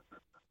rest.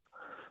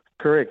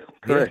 Correct.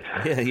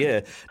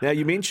 Yeah. Now,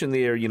 you mentioned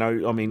there,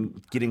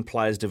 getting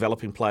players,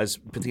 developing players,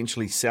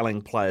 potentially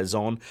selling players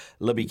on.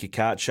 Libby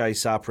Kakache,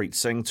 Sarpreet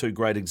Singh, 2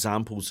 great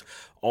examples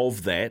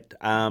of that.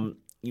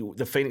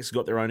 The Phoenix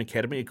got their own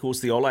academy. Of course,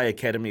 the Ole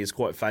Academy is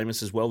quite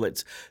famous as well.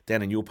 That's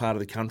down in your part of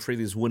the country.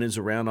 There's winners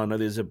around. I know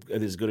there's a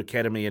good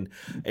academy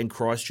in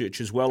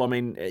Christchurch as well. I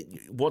mean,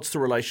 what's the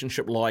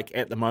relationship like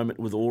at the moment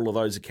with all of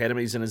those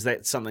academies? And is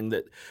that something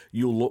that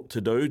you'll look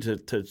to do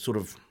to sort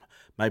of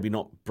maybe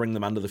not bring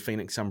them under the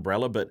Phoenix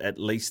umbrella, but at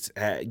least,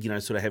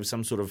 sort of have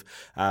some sort of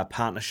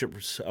partnership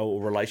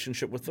or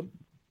relationship with them?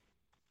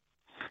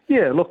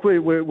 Yeah, look,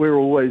 we're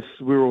always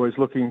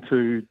looking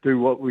to do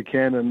what we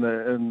can in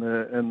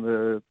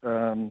the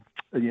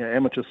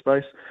amateur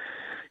space.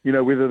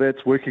 Whether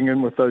that's working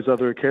in with those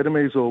other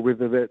academies, or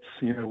whether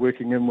that's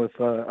working in with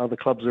other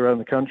clubs around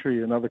the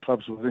country and other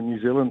clubs within New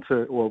Zealand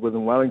or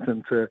within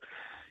Wellington to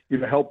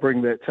help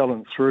bring that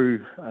talent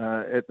through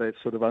at that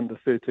sort of under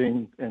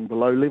 13 and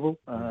below level.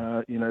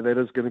 That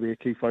is going to be a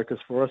key focus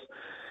for us.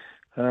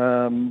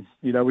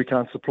 We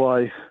can't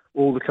supply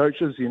all the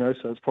coaches,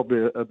 so it's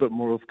probably a bit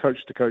more of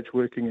coach-to-coach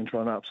working and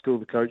trying to upskill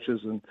the coaches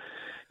and,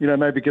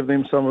 maybe give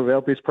them some of our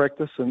best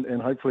practice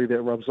and hopefully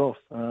that rubs off.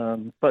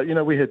 But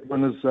we had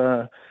winners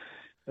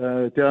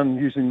down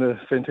using the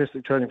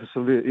fantastic training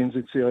facility at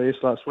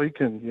NZCIS last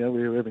week, and,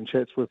 we were having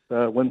chats with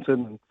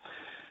Winton and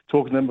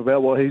talking to him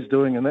about what he's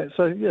doing and that.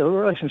 So, yeah, the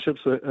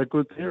relationships are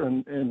good there,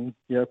 and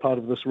part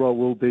of this role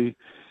will be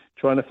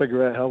trying to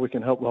figure out how we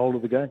can help the whole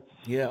of the game.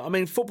 Yeah, I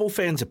mean, football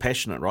fans are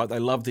passionate, right? They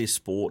love their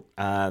sport.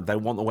 They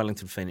want the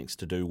Wellington Phoenix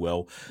to do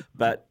well.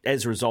 But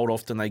as a result,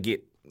 often they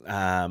get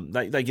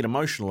they get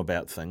emotional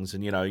about things.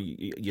 And,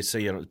 you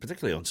see it,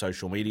 particularly on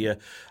social media,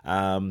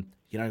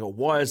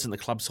 why isn't the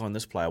club signed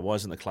this player? Why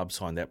isn't the club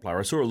signed that player?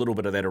 I saw a little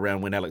bit of that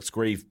around when Alex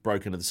Grieve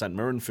broke into the St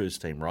Mirren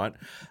first team, right?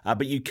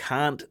 But you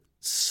can't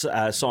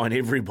sign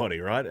everybody,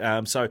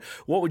 right? So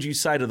what would you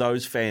say to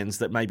those fans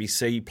that maybe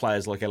see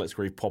players like Alex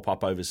Grieve pop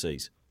up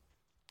overseas?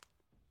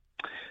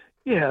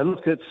 Yeah,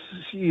 look, the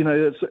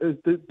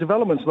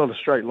development's not a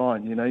straight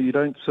line. You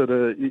don't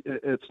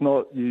it's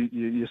not,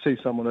 you see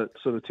someone at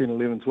sort of 10,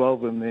 11,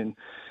 12, and then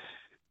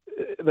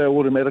they're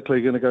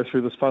automatically going to go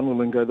through this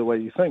funnel and go the way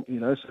you think,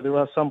 So there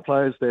are some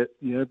players that,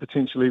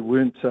 potentially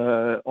weren't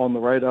on the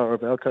radar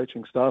of our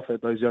coaching staff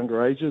at those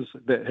younger ages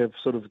that have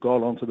sort of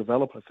gone on to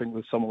develop. I think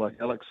with someone like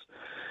Alex,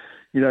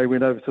 he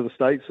went over to the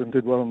States and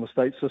did well in the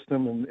state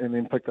system and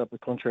then picked up the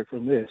contract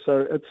from there.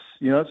 So it's,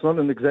 it's not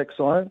an exact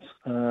science,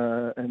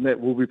 and that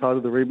will be part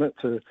of the remit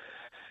to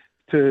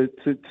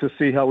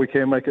see how we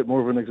can make it more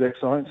of an exact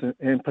science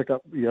and pick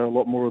up, a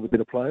lot more of the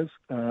better players.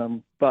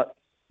 But,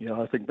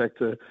 I think back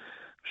to,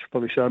 I should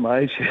probably show my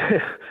age,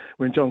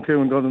 when John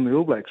Kirwan got in the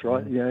All Blacks,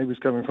 right? He was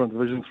coming from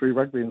Division 3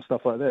 rugby and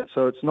stuff like that.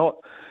 So it's not,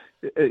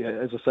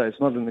 as I say, it's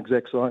not an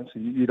exact science.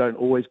 You don't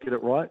always get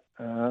it right.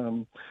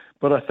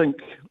 But I think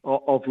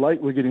of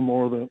late we're getting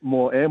more and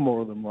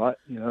more of them right.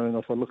 And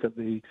if I look at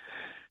the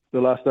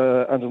last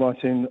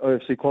under-19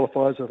 OFC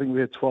qualifiers, I think we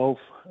had 12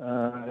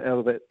 out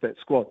of that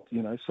squad.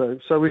 So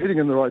we're heading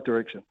in the right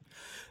direction.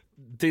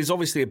 There's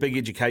obviously a big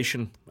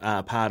education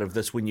part of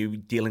this when you're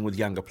dealing with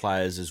younger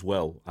players as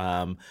well.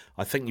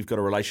 I think you've got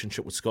a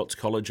relationship with Scots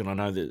College, and I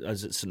know that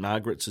as at St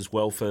Margaret's as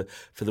well for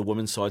the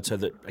women's side, so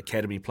that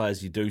academy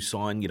players you do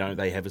sign,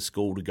 they have a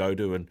school to go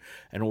to and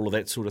all of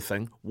that sort of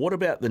thing. What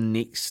about the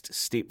next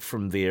step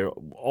from there?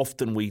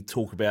 Often we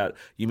talk about,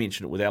 you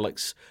mentioned it with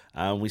Alex,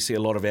 we see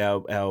a lot of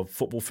our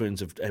football fans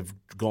have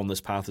gone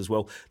this path as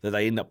well, that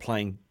they end up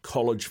playing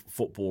college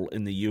football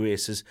in the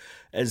US.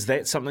 Is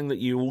that something that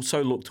you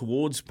also look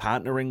towards,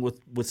 partnering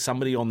with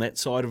somebody on that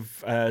side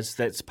of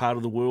that's part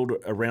of the world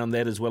around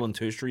that as well in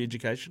tertiary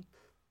education?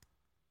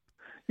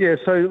 Yeah,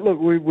 so look,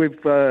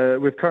 we've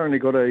currently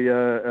got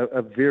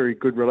a very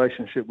good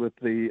relationship with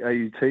the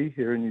AUT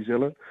here in New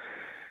Zealand.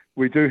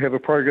 We do have a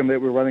program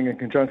that we're running in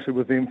conjunction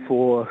with them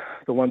for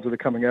the ones that are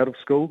coming out of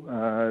school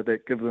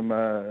that give them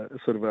a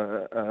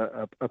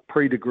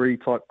pre-degree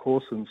type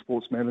course in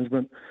sports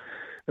management.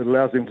 It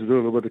allows them to do a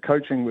little bit of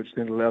coaching, which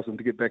then allows them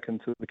to get back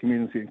into the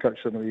community and coach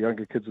some of the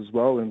younger kids as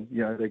well. And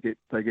they get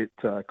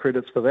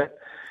credits for that.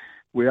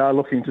 We are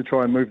looking to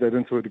try and move that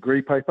into a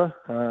degree paper.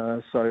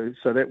 So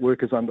that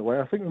work is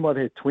underway. I think we might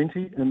have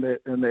 20 in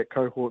that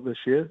cohort this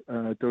year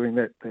doing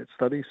that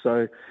study.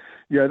 So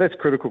that's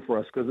critical for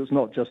us because it's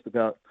not just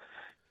about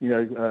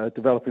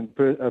developing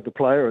the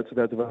player. It's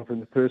about developing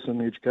the person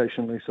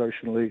educationally,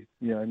 socially,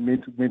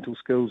 mental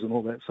skills and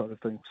all that sort of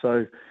thing.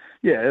 So,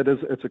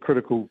 it's a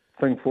critical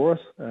thing for us.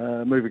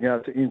 Moving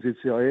out to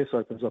NZCIS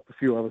opens up a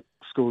few other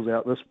schools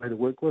out this way to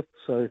work with.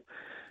 So,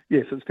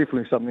 yes, it's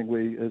definitely something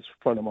is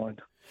front of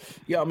mind.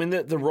 Yeah, I mean,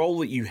 the role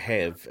that you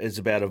have is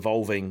about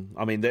evolving.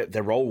 I mean,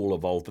 the role will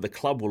evolve, but the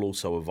club will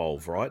also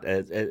evolve, right?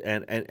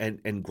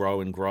 And grow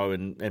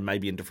and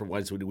maybe in different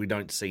ways we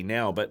don't see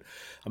now. But,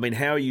 I mean,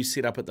 how are you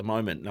set up at the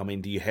moment? I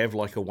mean, do you have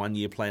like a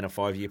 1-year plan, a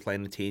 5-year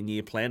plan, a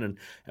 10-year plan?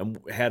 And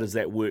how does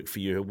that work for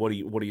you? What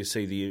do you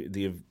see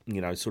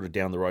the sort of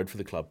down the road for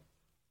the club?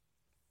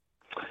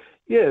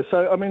 Yeah,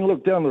 so I mean,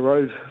 look, down the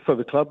road for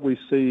the club, we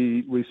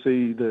see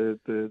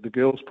the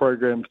girls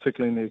program,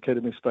 particularly in the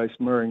academy space,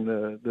 mirroring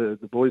the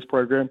boys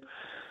program.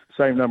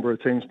 Same number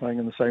of teams playing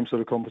in the same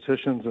sort of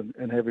competitions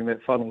and having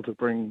that funnel to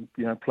bring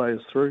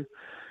players through.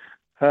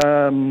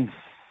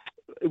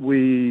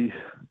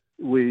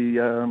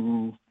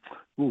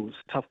 It's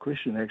a tough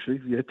question, actually.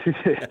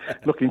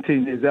 Looking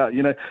 10 years out,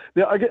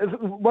 I guess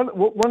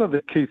one of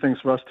the key things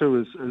for us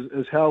too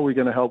is how are we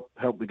going to help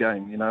the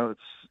game?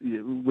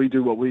 We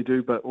do what we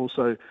do, but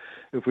also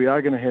if we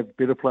are going to have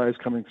better players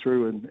coming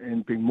through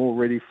and being more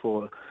ready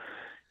for,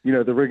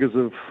 the rigours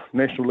of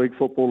National League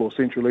football or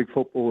Central League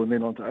football and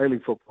then onto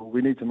A-League football,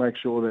 we need to make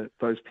sure that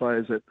those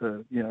players at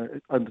the,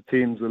 under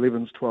 10s,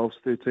 11s, 12s,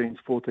 13s,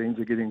 14s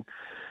are getting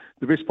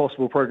the best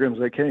possible programs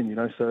they can,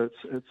 So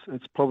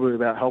it's probably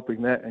about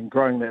helping that and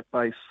growing that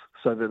base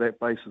so that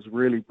base is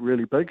really,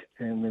 really big,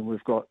 and then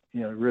we've got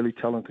really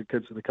talented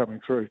kids that are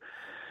coming through,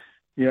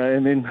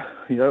 and then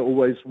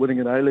always winning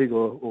an A-League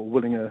or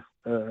winning an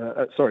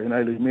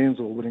A-League men's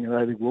or winning an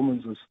A-League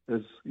women's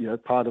is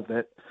part of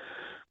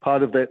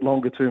that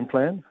longer term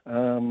plan,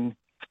 and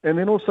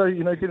then also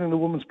getting the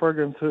women's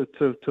program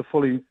to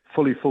fully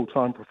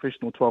full-time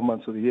professional 12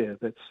 months of the year.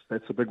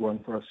 That's a big one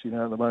for us. At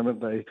the moment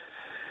they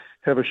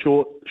have a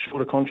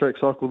shorter contract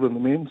cycle than the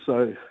men.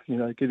 So,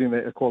 getting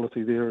that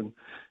equality there and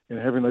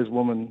having those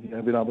women,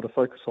 being able to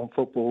focus on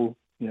football,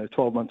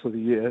 12 months of the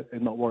year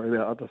and not worry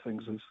about other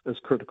things is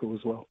critical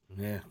as well.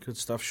 Yeah, good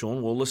stuff,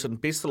 Sean. Well, listen,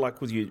 best of luck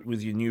with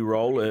your new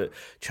role,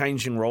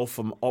 changing role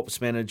from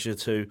ops manager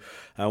to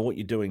what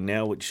you're doing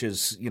now, which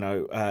is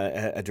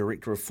a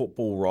director of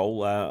football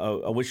role.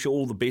 I wish you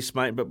all the best,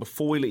 mate. But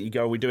before we let you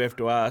go, we do have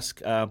to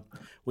ask: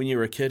 when you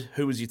were a kid,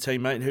 who was your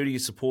teammate? Who do you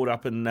support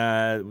up in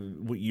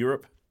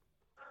Europe?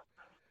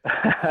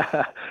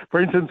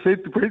 Brenton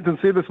said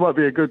this might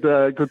be a good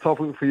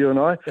topic for you and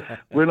I.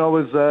 When I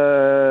was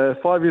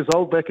 5 years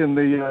old, back in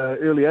the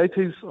early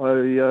 80s,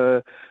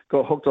 I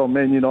got hooked on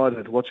Man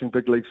United watching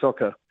big league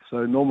soccer.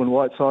 So Norman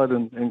Whiteside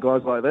and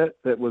guys like that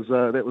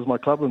was my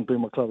club and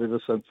been my club ever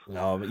since.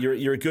 Oh,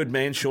 you're a good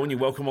man, Sean. You're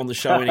welcome on the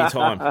show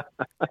anytime.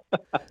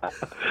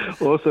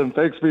 Awesome.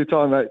 Thanks for your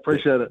time, mate.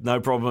 Appreciate it.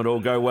 No problem at all.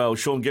 Go well.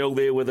 Sean Gill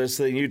there with us,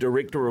 the new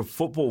director of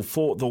football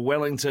for the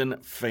Wellington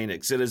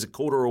Phoenix. It is a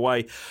quarter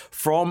away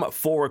from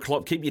 4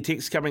 o'clock. Keep your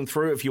texts coming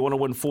through if you want to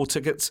win 4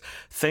 tickets.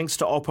 Thanks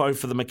to Oppo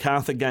for the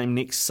Macarthur game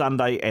next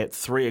Sunday at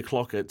 3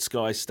 o'clock at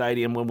Sky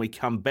Stadium. When we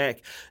come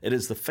back, it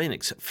is the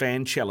Phoenix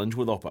Fan Challenge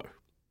with Oppo.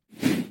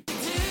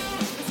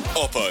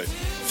 Oppo,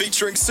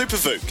 featuring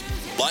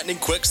SuperVOOC, lightning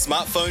quick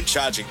smartphone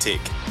charging tech.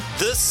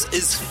 This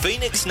is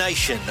Phoenix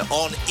Nation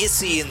on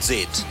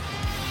SENZ.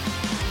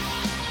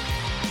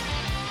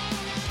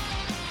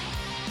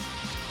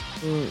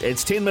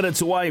 It's 10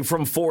 minutes away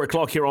from 4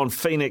 o'clock here on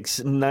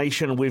Phoenix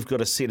Nation. We've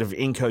got a set of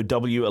Enco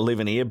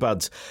W11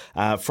 earbuds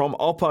from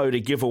Oppo to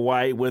give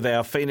away with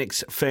our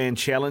Phoenix Fan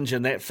Challenge,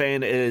 and that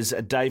fan is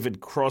David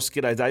Cross.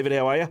 G'day, David.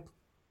 How are you?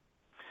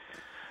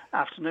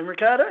 Afternoon,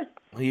 Ricardo.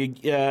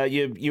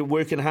 You're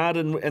working hard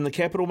in the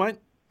capital, mate?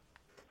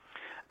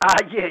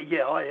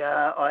 Yeah.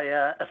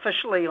 I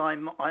officially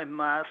I'm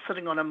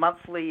sitting on a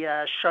monthly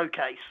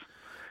showcase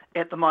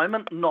at the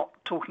moment, not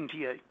talking to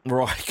you.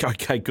 Right.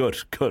 Okay. Good.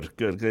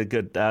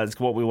 That's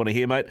what we want to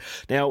hear, mate.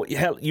 Now,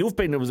 you've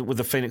been with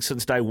the Phoenix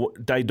since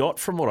day dot,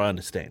 from what I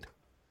understand.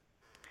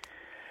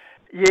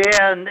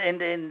 Yeah,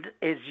 and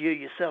as you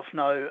yourself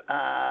know,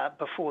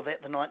 before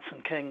that, the Knights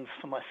and Kings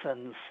for my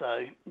sins.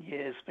 So, yeah,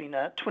 it's been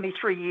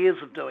 23 years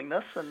of doing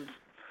this, and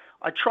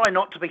I try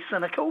not to be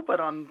cynical, but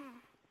I've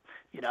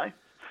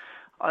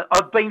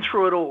been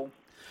through it all.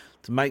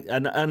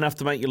 Enough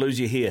to make you lose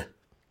your hair.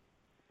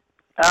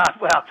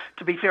 Well,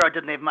 to be fair, I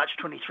didn't have much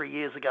 23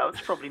 years ago. It's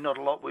probably not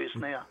a lot worse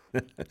now.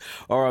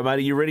 All right, mate. Are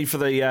you ready for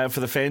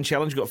the fan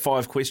challenge? We've got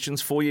 5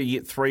 questions for you. You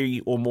get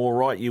 3 or more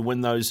right, you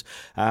win those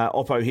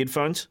Oppo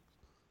headphones.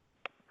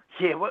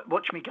 Yeah,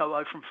 watch me go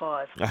 0 from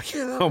 5.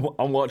 Okay,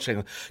 I'm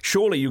watching.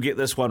 Surely you'll get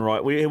this one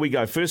right. Here we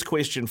go. First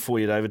question for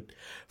you, David.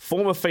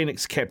 Former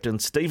Phoenix captain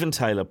Stephen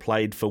Taylor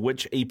played for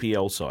which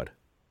EPL side?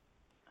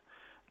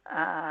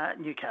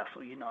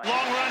 Newcastle United.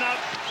 Long run up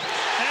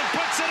and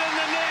puts it in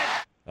the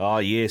net. Oh,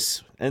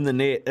 yes. In the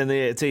net.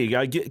 There you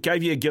go.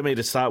 Gave you a gimme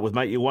to start with,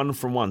 mate. You're 1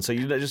 from 1, so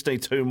you just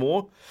need 2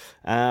 more.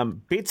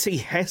 Betsy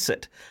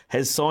Hassett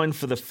has signed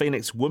for the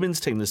Phoenix women's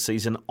team this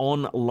season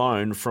on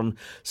loan from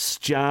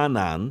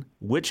Stjarnan.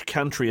 Which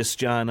country is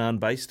Stjarnan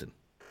based in?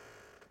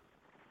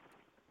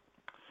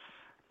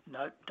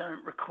 No,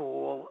 don't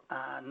recall.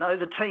 Know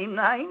the team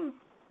name.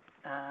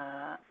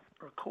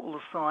 Recall the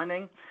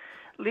signing.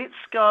 Let's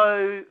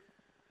go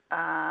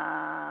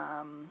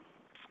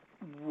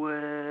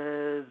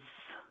with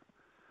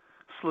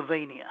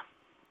Slovenia.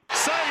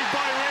 Saved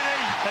by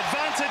Rennie.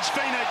 Advantage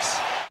Phoenix.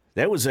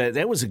 That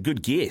was a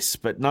good guess,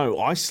 but no,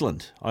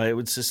 Iceland. It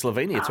was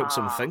Slovenia. Took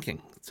some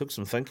thinking.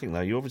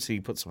 Though. You obviously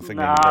put some thinking.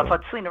 No, if I'd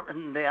seen it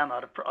written down,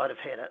 I'd have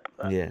had it.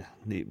 But. Yeah,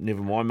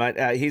 never mind,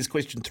 mate. Here's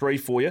question 3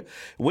 for you.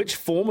 Which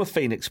former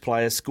Phoenix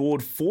player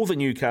scored for the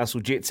Newcastle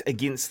Jets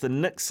against the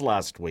Knicks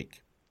last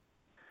week?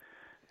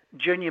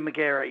 Junior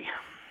McGarry.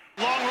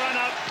 Long run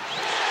up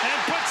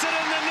and puts it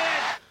in the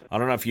net. I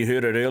don't know if you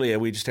heard it earlier.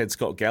 We just had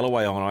Scott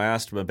Galloway on. I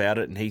asked him about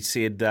it, and he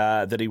said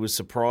that he was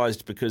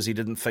surprised because he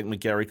didn't think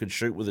McGarry could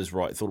shoot with his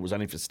right. Thought it was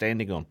only for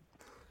standing on.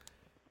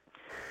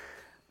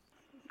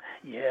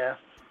 Yeah.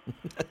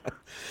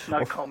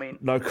 No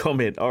comment. No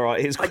comment. All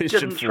right, here's question 4.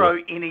 I didn't throw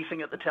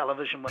anything at the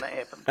television when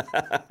it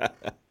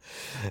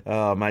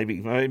happened.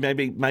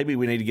 Maybe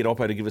we need to get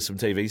Oppo to give us some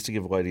TVs to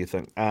give away, do you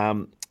think?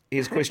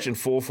 Here's question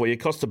 4 for you.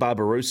 Costa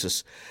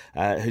Barbarouses,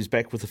 who's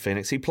back with the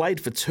Phoenix. He played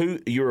for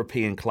 2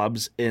 European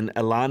clubs in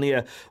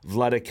Alania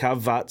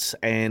Vladikavkaz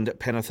and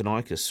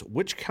Panathinaikos.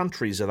 Which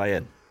countries are they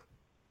in?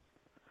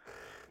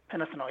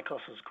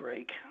 Panathinaikos is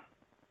Greek.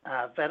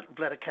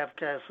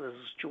 Vladikavkaz is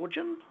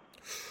Georgian.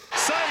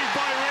 Saved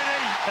by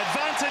Rennie.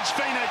 Advantage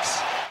Phoenix.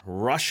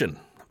 Russian.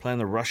 Playing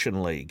the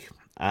Russian league.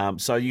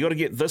 So you got to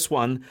get this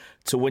one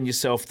to win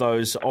yourself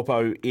those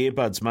Oppo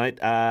earbuds, mate.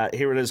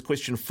 Here it is,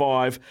 question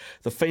 5.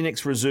 The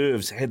Phoenix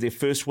Reserves had their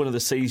first win of the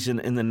season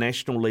in the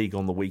National League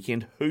on the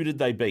weekend. Who did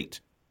they beat?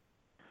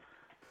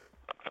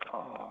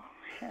 Oh,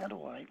 how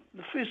do I?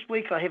 The first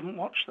week I haven't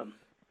watched them.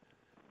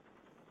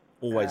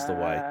 Always the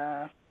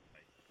way.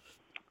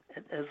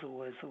 It is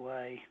always the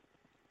way.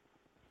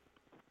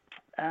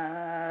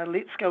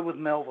 Let's go with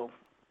Melville.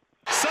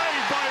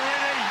 Saved by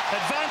Rennie.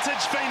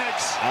 Advantage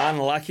Phoenix.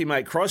 Unlucky,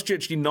 mate.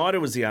 Christchurch United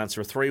was the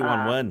answer, a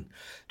 3-1 win.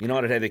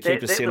 United had their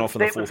keeper sent off in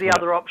the fourth. That was the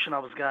other option I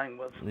was going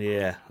with.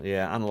 Yeah,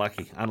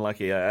 unlucky.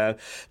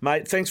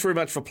 Mate, thanks very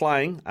much for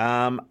playing.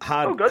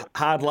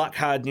 Hard luck,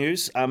 hard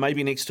news.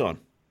 Maybe next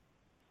time.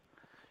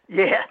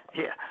 Yeah.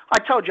 I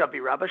told you I'd be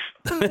rubbish.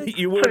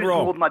 You weren't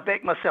wrong. More than I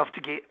backed myself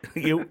to get.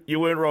 You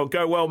weren't wrong.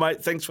 Go well,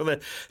 mate. Thanks for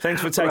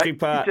taking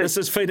part. This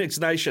is Phoenix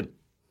Nation.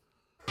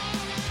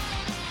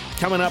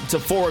 Coming up to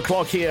 4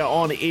 o'clock here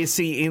on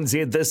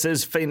SENZ, this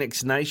is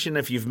Phoenix Nation.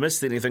 If you've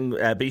missed anything,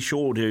 be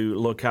sure to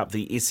look up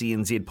the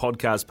SENZ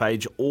podcast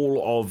page.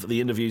 All of the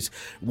interviews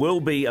will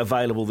be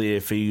available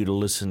there for you to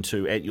listen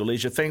to at your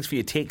leisure. Thanks for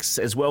your texts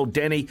as well.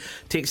 Danny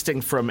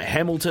texting from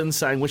Hamilton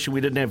saying, wishing we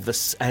didn't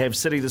have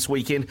City this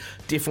weekend.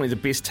 Definitely the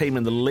best team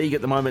in the league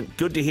at the moment.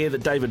 Good to hear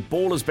that David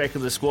Ball is back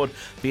in the squad.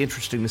 Be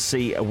interesting to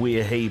see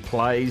where he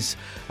plays.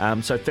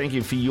 So thank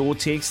you for your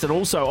text. And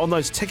also on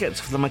those tickets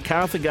for the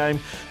MacArthur game,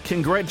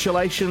 congratulations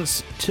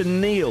to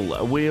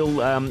Neil.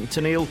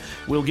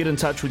 We'll get in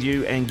touch with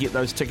you and get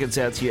those tickets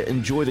out to you.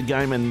 Enjoy the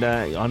game, and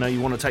I know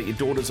you want to take your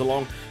daughters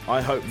along.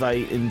 I hope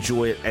they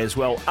enjoy it as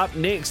well. Up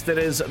next, that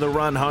is the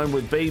run home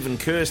with Beav and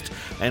Kirst,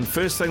 and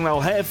first thing they'll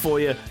have for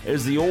you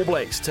is the All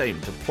Blacks team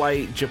to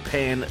play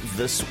Japan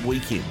this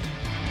weekend.